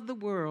so loved the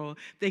world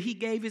that He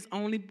gave His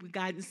only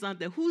begotten Son,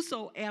 that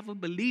whosoever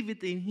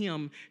believeth in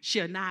Him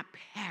shall not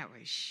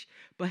perish,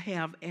 but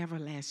have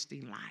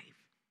everlasting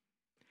life."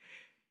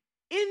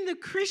 In the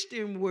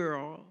Christian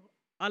world,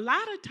 a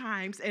lot of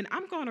times, and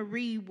I'm going to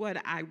read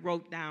what I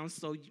wrote down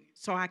so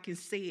I can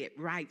say it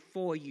right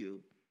for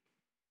you.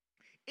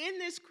 In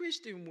this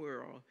Christian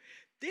world,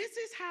 this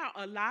is how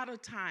a lot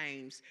of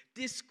times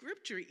this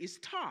scripture is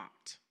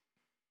taught.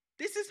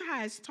 This is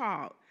how it's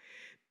taught,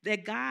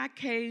 that God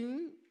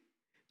came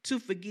to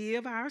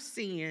forgive our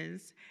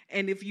sins,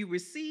 and if you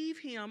receive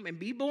Him and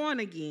be born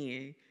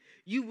again,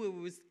 you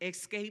will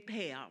escape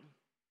hell.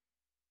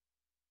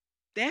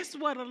 That's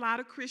what a lot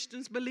of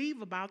Christians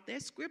believe about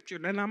that scripture.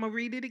 And I'm going to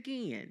read it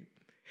again.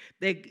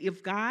 That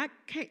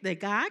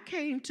God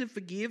came to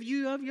forgive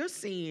you of your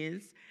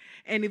sins,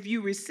 and if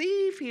you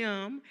receive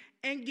Him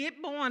and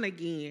get born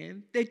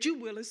again, that you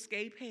will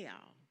escape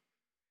hell.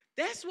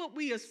 That's what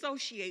we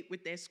associate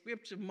with that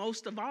scripture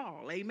most of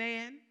all.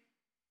 Amen?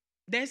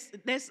 That's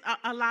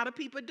a lot of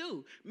people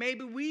do.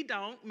 Maybe we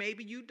don't,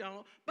 maybe you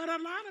don't, but a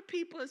lot of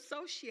people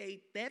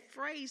associate that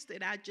phrase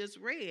that I just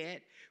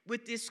read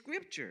with this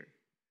scripture.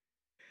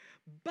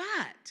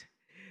 But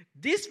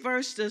this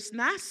verse does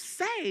not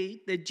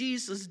say that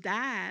Jesus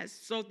died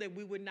so that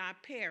we would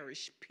not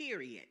perish,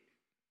 period.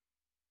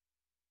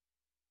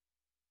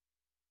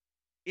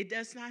 It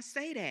does not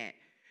say that.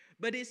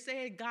 But it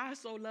said God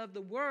so loved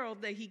the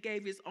world that He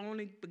gave His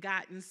only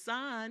begotten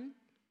Son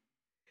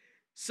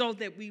so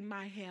that we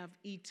might have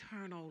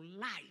eternal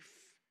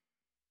life.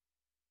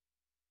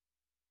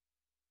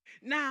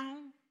 Now,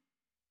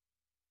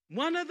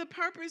 One of the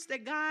purpose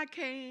that God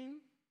came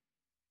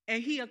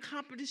and he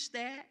accomplished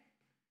that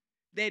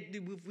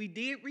if we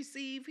did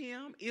receive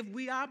him, if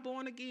we are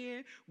born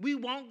again, we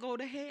won't go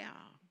to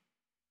hell.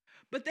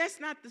 But that's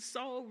not the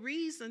sole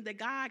reason that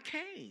God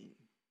came.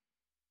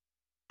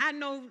 I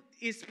know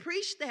it's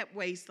preached that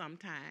way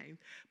sometimes,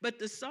 but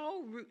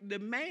the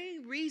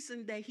main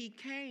reason that he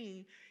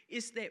came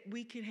is that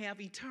we can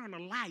have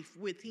eternal life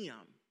with him.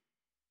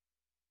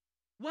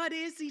 What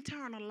is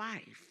eternal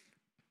life?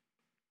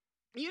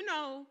 You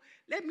know,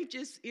 let me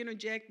just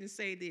interject and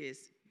say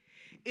this.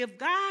 If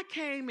God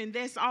came and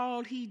that's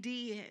all he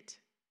did,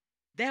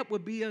 that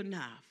would be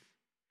enough.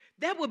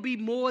 That would be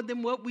more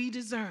than what we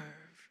deserve.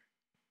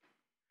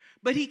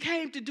 But he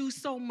came to do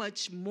so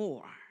much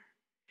more.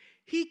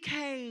 He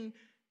came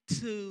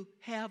to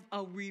have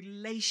a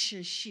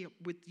relationship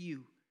with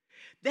you.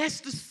 That's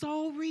the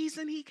sole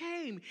reason he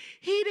came.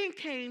 He didn't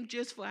came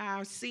just for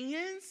our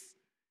sins.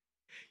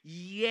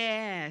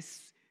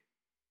 Yes,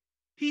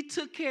 he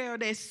took care of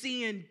that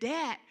sin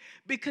debt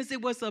because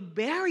it was a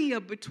barrier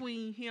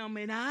between him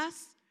and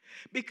us,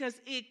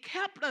 because it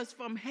kept us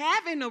from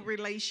having a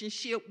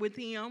relationship with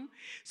him.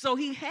 So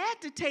he had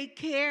to take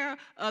care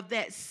of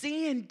that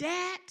sin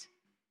debt.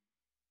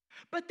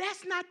 But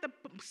that's not the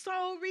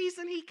sole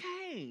reason he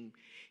came.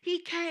 He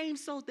came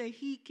so that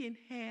he can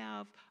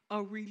have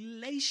a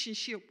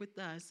relationship with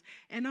us.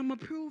 And I'm going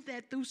to prove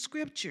that through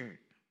scripture.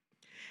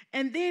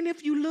 And then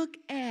if you look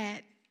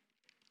at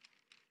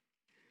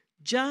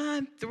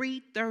John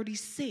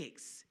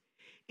 3:36,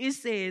 it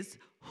says,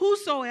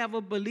 whosoever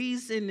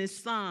believes in the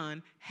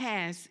Son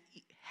has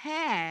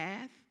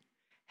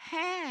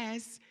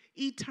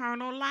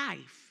eternal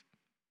life.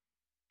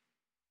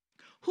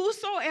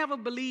 Whosoever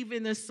believes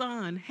in the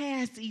Son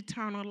has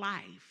eternal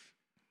life.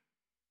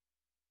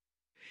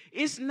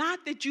 It's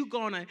not that you're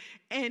going to,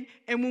 and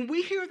when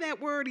we hear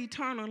that word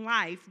eternal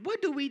life,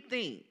 what do we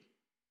think?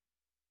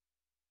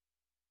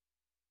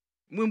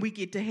 When we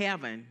get to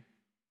heaven,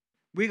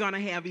 we're going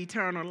to have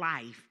eternal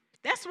life.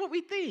 That's what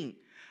we think.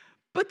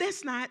 But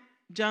that's not,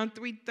 John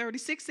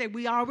 3:36 said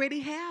we already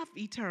have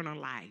eternal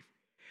life.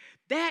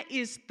 That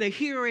is the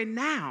here and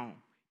now,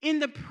 in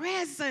the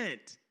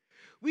present.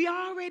 We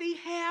already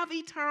have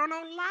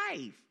eternal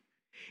life.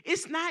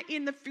 It's not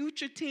in the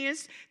future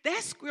tense.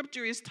 That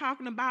scripture is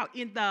talking about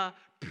in the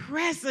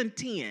present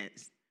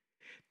tense.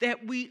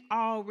 That we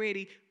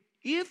already,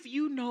 if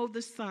you know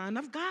the Son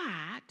of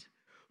God,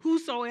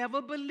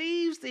 whosoever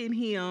believes in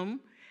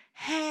him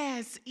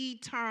has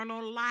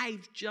eternal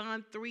life,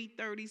 John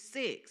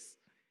 3:36.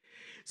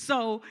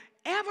 So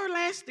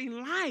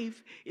everlasting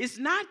life is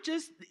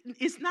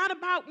it's not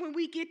about when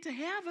we get to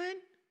heaven.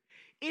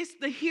 It's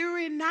the here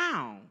and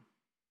now.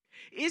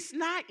 It's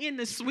not in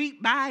the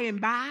sweet by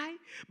and by,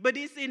 but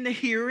it's in the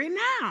here and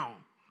now.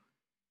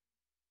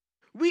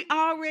 We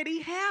already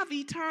have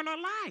eternal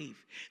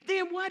life.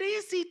 Then what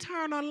is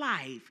eternal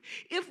life?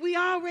 If we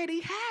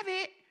already have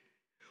it,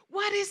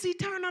 what is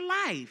eternal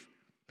life?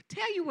 I'll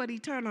tell you what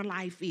eternal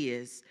life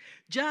is.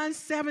 John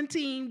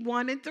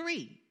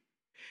 17:1-3.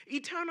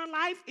 Eternal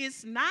life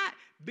is not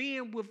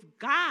being with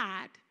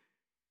God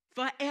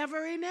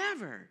forever and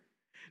ever.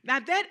 Now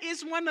that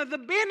is one of the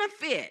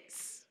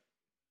benefits.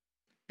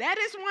 That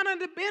is one of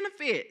the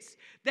benefits,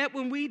 that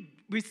when we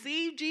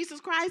receive Jesus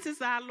Christ as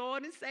our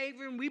Lord and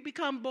Savior and we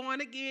become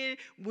born again,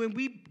 when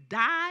we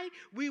die,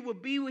 we will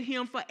be with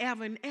him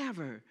forever and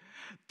ever.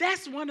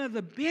 That's one of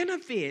the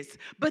benefits,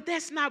 but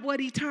that's not what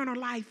eternal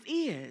life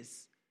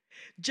is.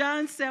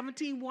 John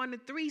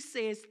 17:1-3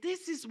 says,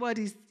 this is what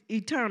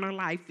eternal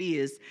life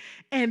is.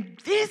 And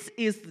this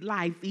is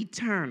life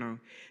eternal,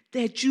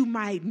 that you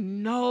might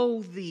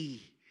know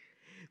thee,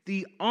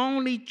 the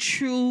only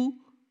true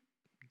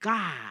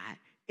God,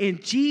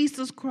 and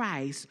Jesus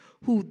Christ,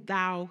 who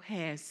thou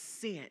hast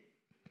sent.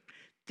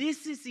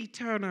 This is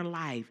eternal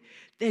life,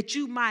 that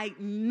you might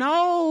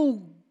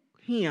know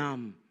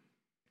him,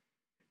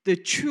 the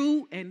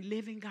true and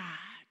living God.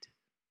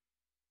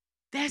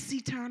 That's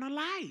eternal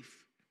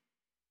life.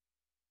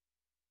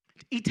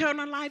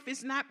 Eternal life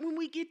is not when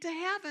we get to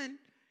heaven.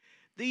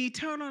 The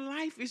eternal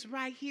life is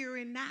right here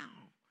and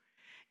now.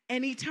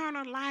 And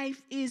eternal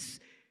life is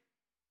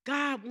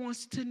God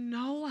wants to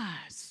know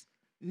us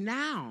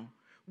now.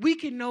 We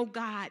can know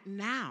God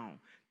now.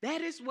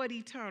 That is what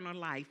eternal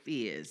life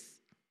is.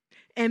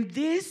 And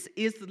this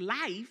is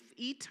life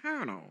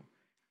eternal,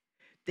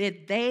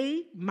 that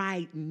they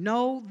might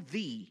know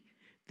thee,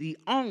 the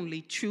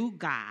only true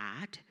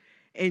God,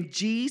 and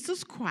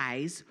Jesus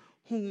Christ,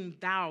 whom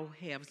thou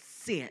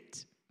hast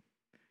sent.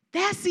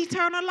 That's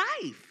eternal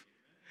life.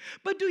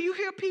 But do you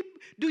hear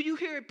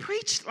it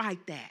preached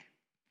like that?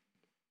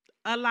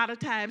 A lot of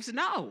times,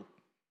 no.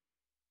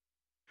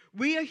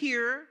 We are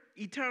here.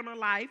 Eternal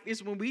life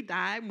is when we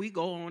die and we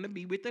go on to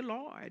be with the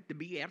Lord. To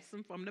be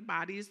absent from the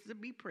body is to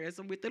be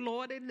present with the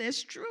Lord, and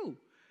that's true.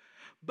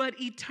 But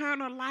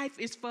eternal life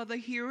is for the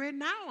here and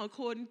now,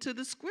 according to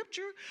the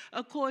scripture,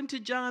 according to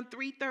John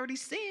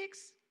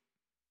 3:36.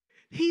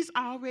 He's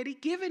already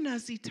given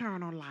us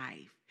eternal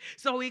life.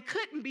 So it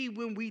couldn't be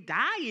when we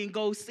die and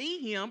go see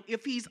him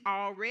if he's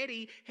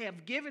already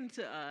have given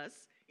to us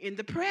in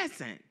the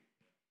present.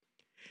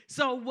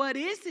 So what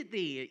is it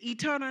then?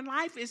 Eternal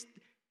life is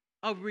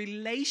a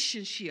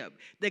relationship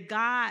that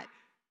God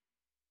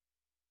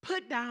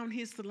put down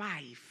his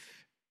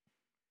life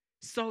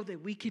so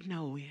that we can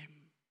know him.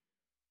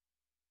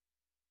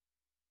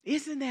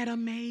 Isn't that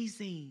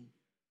amazing?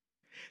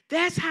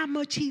 That's how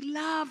much he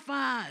loves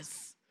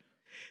us.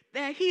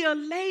 That he'll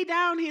lay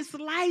down his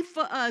life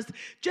for us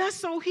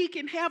just so he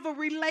can have a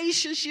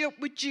relationship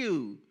with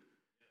you.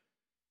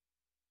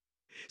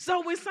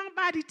 So when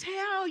somebody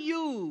tell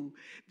you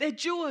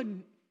that you're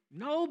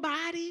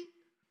nobody,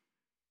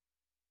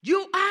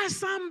 you are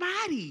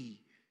somebody.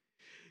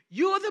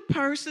 You're the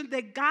person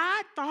that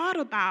God thought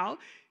about.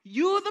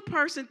 You're the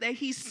person that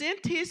he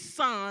sent his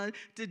son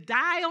to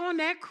die on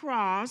that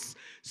cross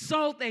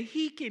so that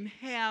he can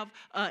have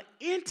an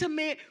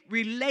intimate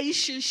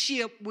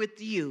relationship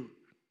with you.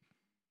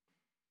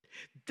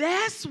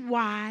 That's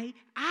why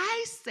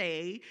I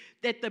say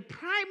that the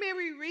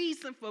primary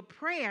reason for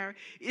prayer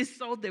is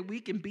so that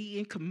we can be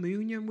in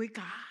communion with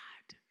God.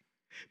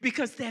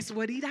 Because that's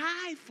what he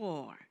died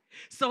for.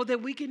 So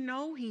that we can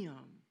know him.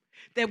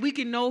 That we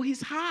can know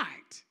his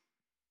heart.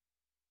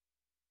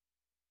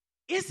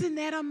 Isn't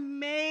that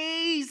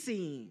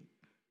amazing?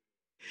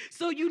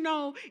 So,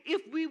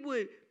 if we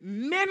would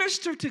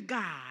minister to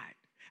God,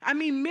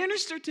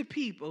 minister to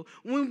people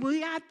when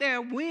we out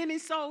there winning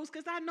souls,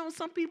 because I know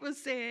some people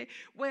say,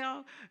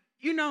 well,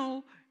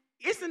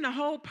 isn't the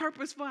whole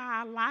purpose for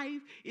our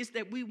life is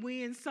that we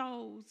win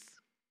souls?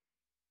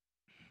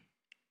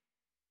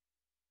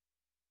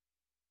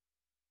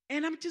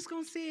 And I'm just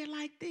going to say it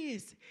like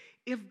this.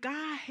 If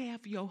God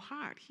have your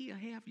heart, he'll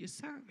have your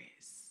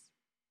service.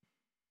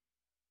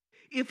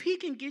 If he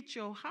can get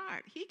your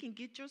heart, he can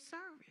get your service.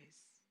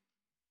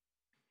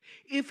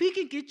 If he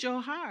can get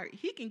your heart,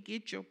 he can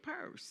get your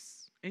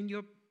purse and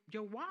your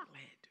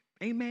wallet.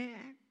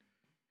 Amen.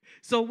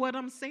 So what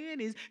I'm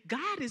saying is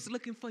God is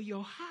looking for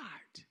your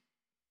heart.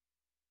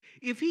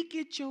 If he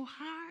gets your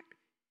heart,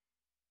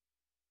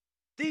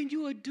 then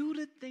you will do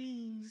the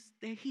things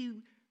that he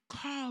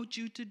called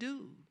you to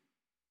do.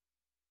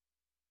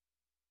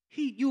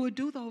 You will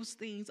do those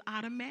things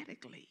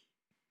automatically.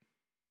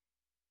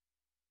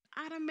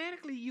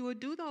 Automatically, you will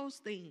do those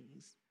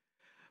things.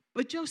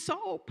 But your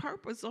sole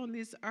purpose on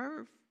this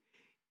earth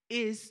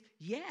is,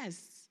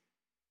 yes,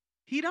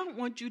 he don't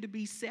want you to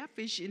be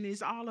selfish and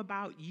it's all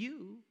about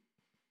you.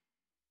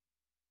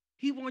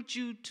 He want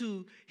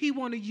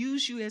to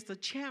use you as a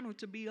channel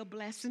to be a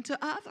blessing to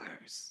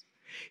others.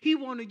 He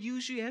want to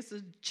use you as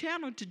a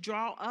channel to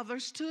draw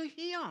others to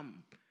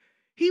him.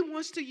 He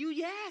wants to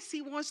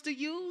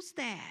use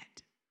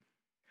that.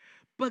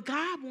 But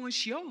God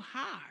wants your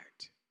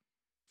heart.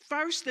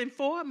 First and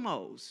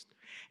foremost.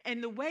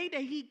 And the way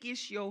that he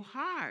gets your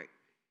heart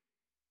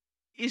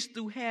is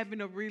through having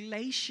a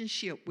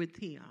relationship with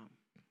him.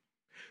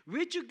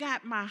 Richard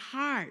got my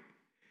heart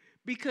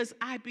because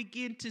I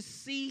begin to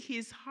see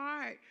his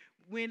heart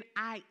when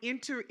I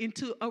enter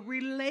into a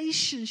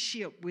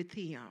relationship with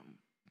him.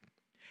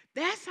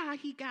 That's how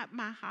he got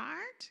my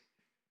heart.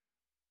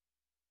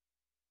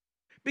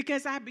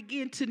 Because I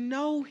begin to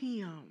know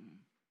him.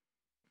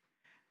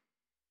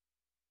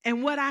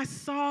 And what I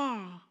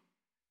saw,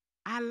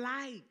 I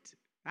liked,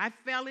 I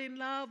fell in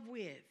love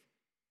with.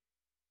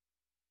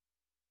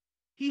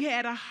 He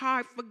had a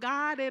heart for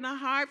God and a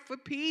heart for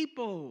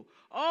people.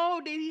 Oh,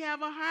 did he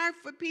have a heart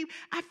for people?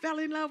 I fell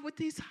in love with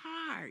his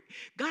heart.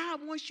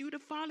 God wants you to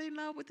fall in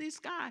love with this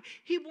God.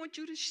 He wants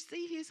you to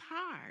see his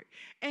heart.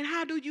 And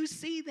how do you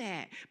see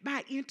that?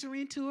 By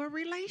entering into a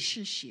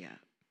relationship.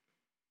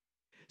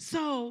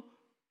 So,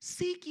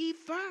 seek ye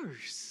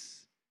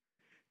first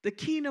the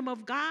kingdom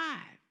of God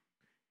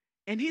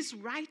and his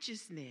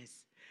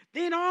righteousness.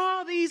 Then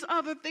all these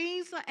other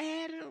things are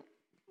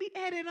be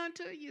added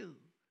unto you.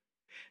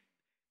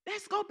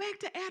 Let's go back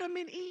to Adam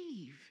and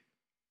Eve.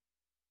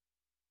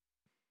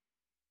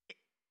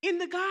 In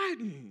the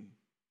garden,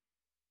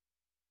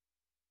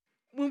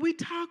 when we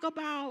talk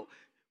about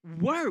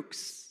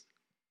works,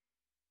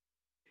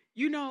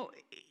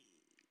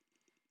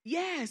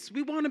 yes,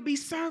 we want to be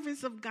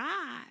servants of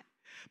God.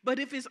 But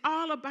if it's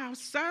all about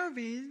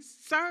service,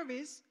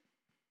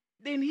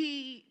 then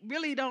he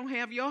really don't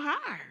have your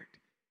heart.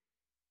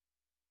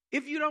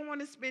 If you don't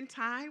want to spend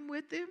time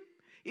with him,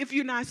 if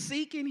you're not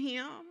seeking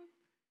him,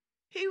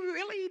 he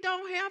really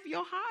don't have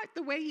your heart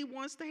the way he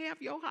wants to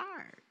have your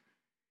heart.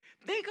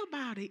 Think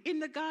about it. In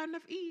the Garden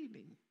of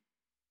Eden,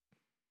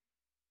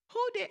 who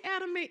did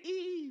Adam and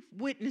Eve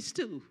witness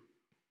to?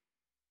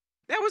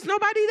 There was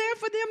nobody there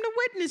for them to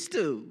witness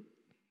to.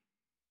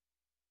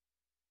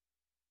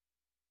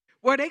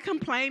 Were they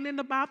complaining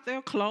about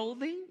their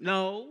clothing?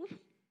 No.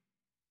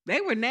 They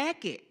were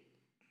naked.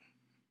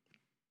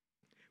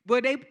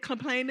 Were they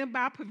complaining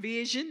about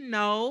provision?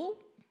 No.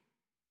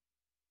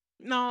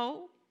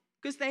 No.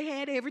 Because they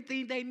had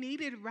everything they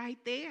needed right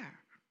there.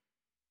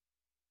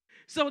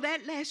 So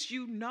that lets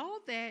you know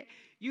that,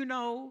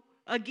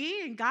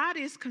 again, God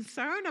is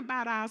concerned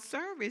about our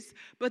service,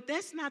 but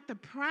that's not the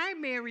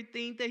primary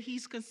thing that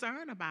he's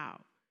concerned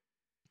about.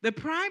 The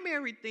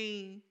primary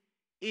thing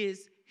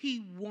is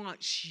he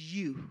wants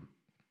you,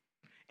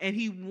 and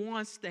he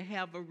wants to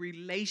have a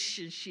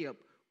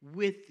relationship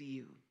with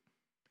you.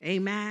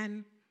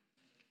 Amen?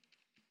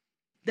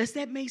 Does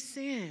that make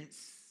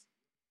sense?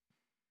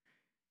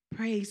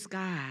 Praise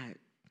God.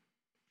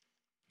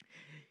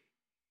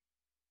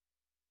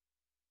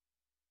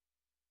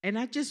 And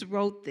I just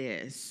wrote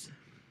this.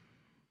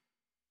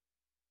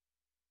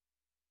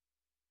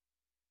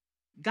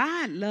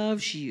 God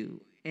loves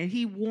you, and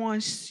he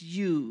wants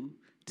you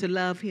to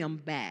love him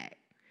back.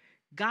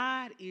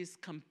 God is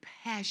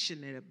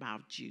compassionate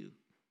about you.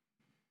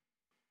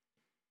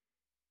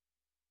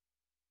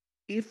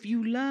 If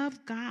you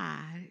love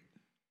God,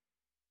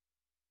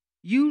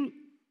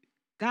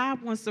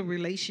 God wants a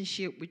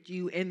relationship with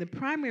you, and the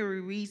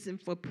primary reason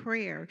for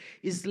prayer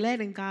is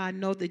letting God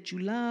know that you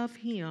love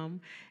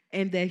him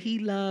and that he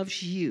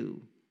loves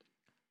you.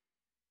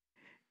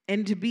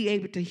 And to be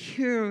able to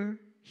hear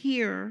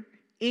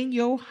in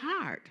your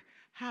heart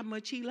how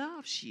much he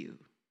loves you.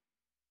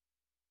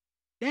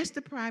 That's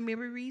the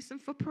primary reason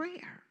for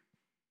prayer.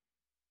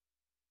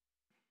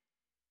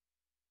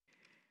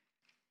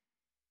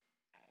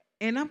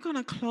 And I'm going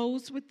to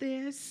close with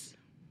this.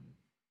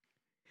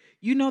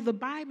 You know, the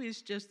Bible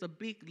is just a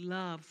big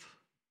love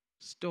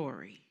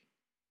story.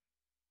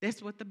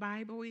 That's what the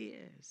Bible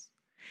is.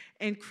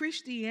 And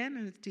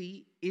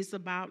Christianity is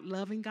about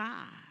loving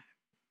God.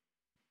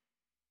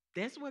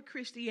 That's what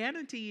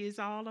Christianity is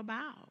all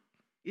about.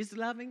 It's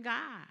loving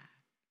God.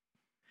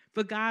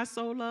 For God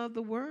so loved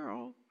the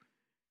world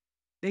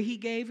that he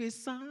gave his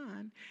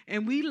son.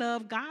 And we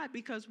love God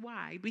because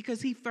why?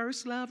 Because he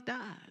first loved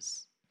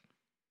us.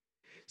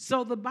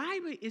 So the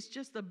Bible is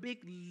just a big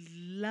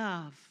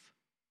love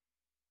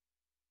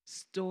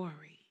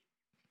story.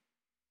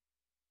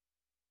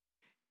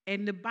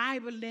 And the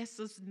Bible lets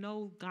us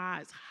know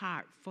God's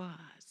heart for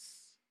us.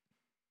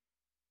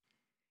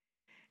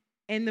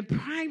 And the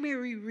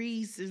primary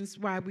reasons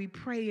why we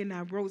pray, and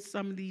I wrote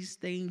some of these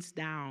things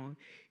down,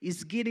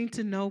 is getting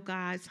to know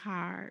God's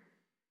heart,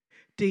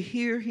 to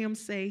hear him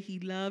say he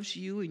loves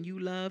you and you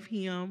love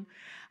him,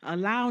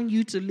 allowing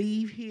you to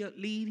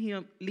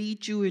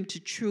lead you into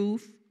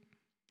truth,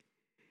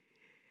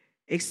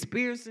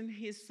 experiencing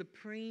his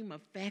supreme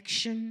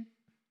affection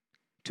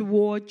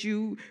toward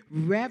you,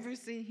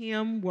 reverencing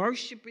him,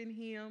 worshiping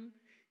him,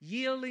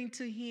 yielding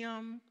to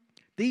him.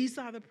 These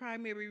are the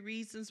primary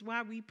reasons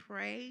why we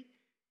pray.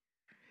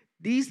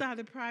 These are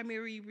the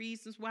primary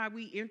reasons why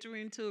we enter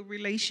into a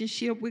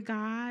relationship with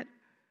God.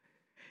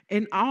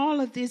 And all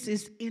of this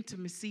is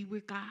intimacy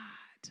with God.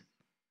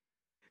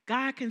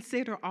 God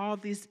consider all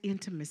this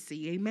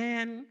intimacy.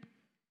 Amen.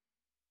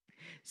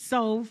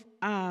 So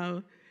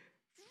 1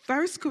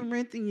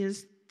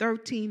 Corinthians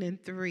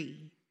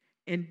 13:3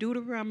 and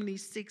Deuteronomy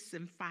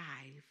 6:5.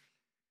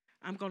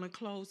 I'm going to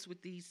close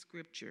with these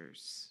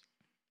scriptures.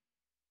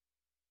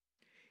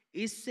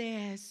 It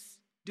says,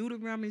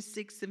 Deuteronomy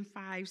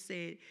 6:5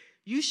 said,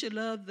 you should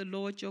love the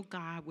Lord your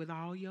God with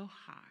all your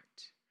heart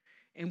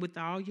and with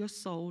all your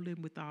soul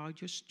and with all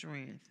your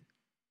strength.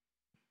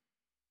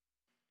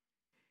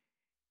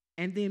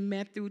 And then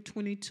Matthew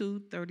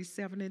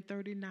 22:37 and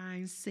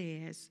 39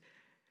 says,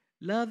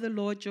 love the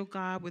Lord your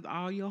God with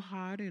all your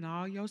heart and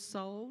all your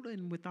soul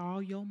and with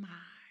all your mind.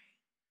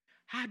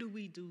 How do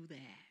we do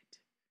that?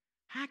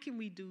 How can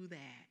we do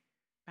that?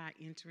 By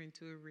entering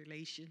into a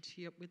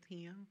relationship with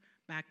him,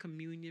 by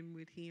communion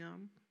with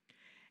him.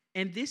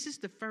 And this is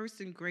the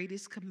first and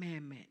greatest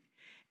commandment.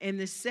 And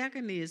the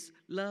second is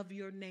love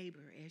your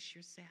neighbor as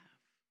yourself.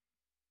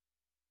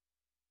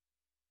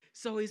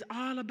 So it's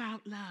all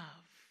about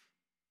love.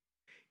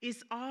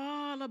 It's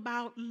all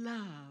about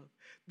love.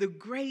 The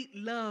great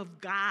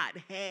love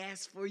God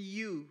has for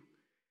you.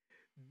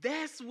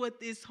 That's what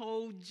this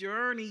whole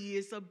journey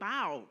is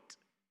about.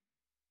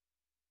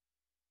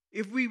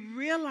 If we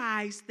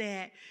realize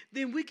that,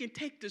 then we can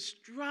take the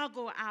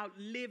struggle out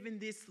living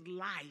this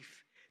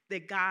life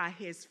that God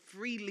has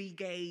freely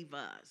gave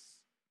us.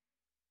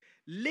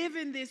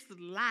 Living this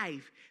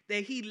life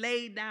that he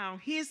laid down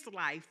his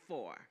life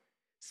for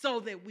so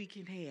that we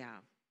can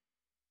have.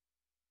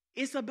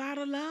 It's about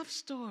a love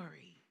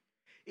story.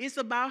 It's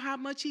about how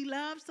much he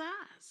loves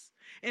us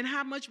and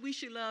how much we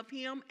should love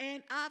him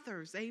and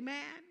others. Amen.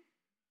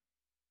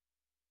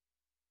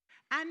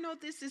 I know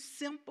this is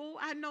simple.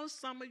 I know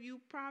some of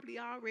you probably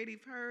already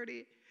have heard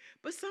it,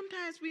 but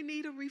sometimes we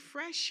need a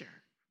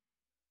refresher.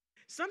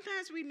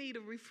 Sometimes we need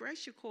a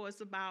refresher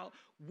course about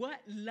what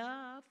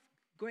love,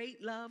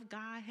 great love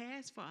God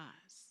has for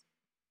us.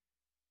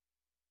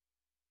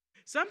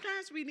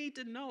 Sometimes we need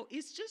to know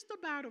it's just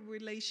about a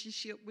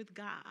relationship with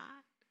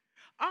God.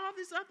 All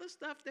this other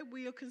stuff that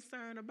we are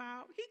concerned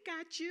about, he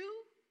got you.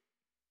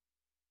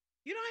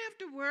 You don't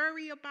have to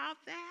worry about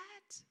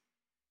that.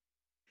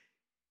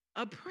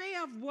 A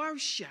prayer of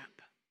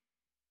worship.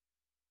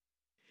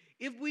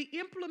 If we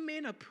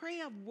implement a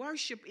prayer of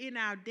worship in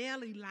our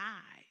daily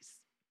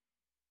lives,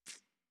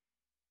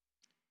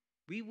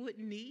 we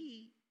wouldn't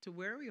need to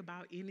worry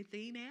about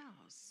anything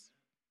else.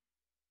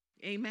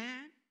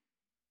 Amen.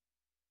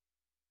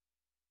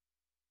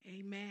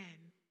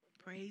 Amen.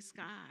 Praise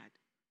God.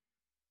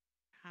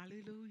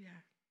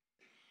 Hallelujah.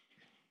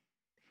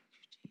 Thank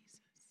you,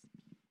 Jesus.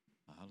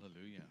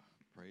 Hallelujah.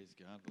 Praise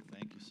God. Well,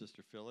 thank you,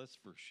 Sister Phyllis,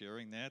 for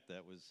sharing that.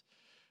 That was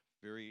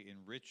very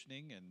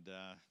enriching, and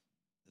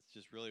it's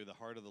just really the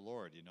heart of the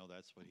Lord. You know,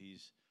 that's what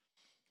He's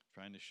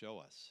trying to show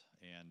us.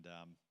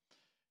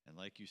 And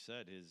like you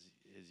said,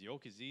 His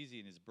yoke is easy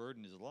and His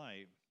burden is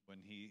light when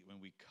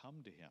we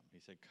come to Him. He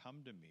said,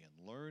 "Come to me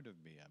and learn of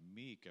me. I'm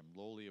meek, I'm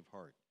lowly of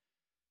heart,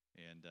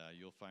 and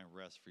you'll find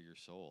rest for your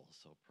soul."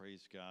 So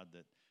praise God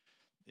that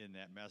in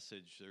that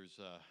message there's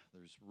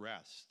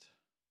rest.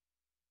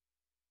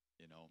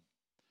 You know,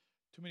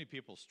 too many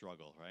people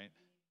struggle, right?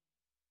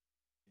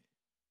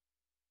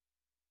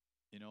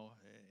 You know,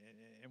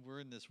 and we're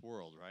in this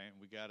world, right?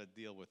 And we got to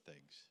deal with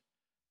things.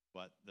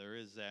 But there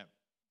is that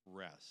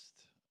rest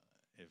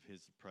of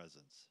His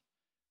presence.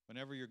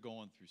 Whenever you're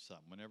going through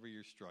something, whenever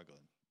you're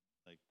struggling,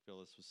 like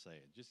Phyllis was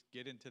saying, just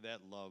get into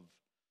that love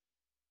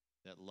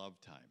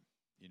time.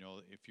 You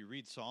know, if you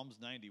read Psalms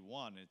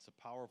 91, it's a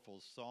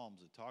powerful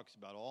Psalms. It talks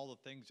about all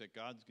the things that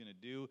God's going to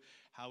do,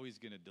 how He's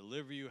going to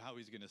deliver you, how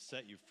He's going to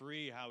set you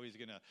free, how He's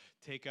going to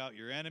take out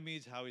your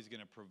enemies, how He's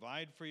going to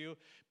provide for you.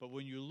 But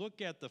when you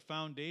look at the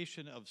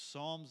foundation of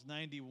Psalms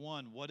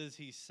 91, what does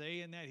He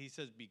say in that? He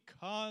says,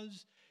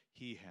 "Because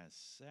He has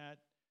set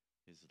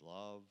His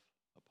love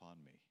upon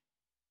me."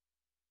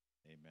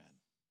 Amen.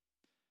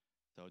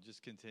 So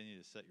just continue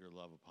to set your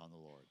love upon the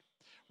Lord.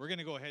 We're going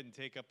to go ahead and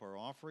take up our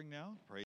offering now. Praise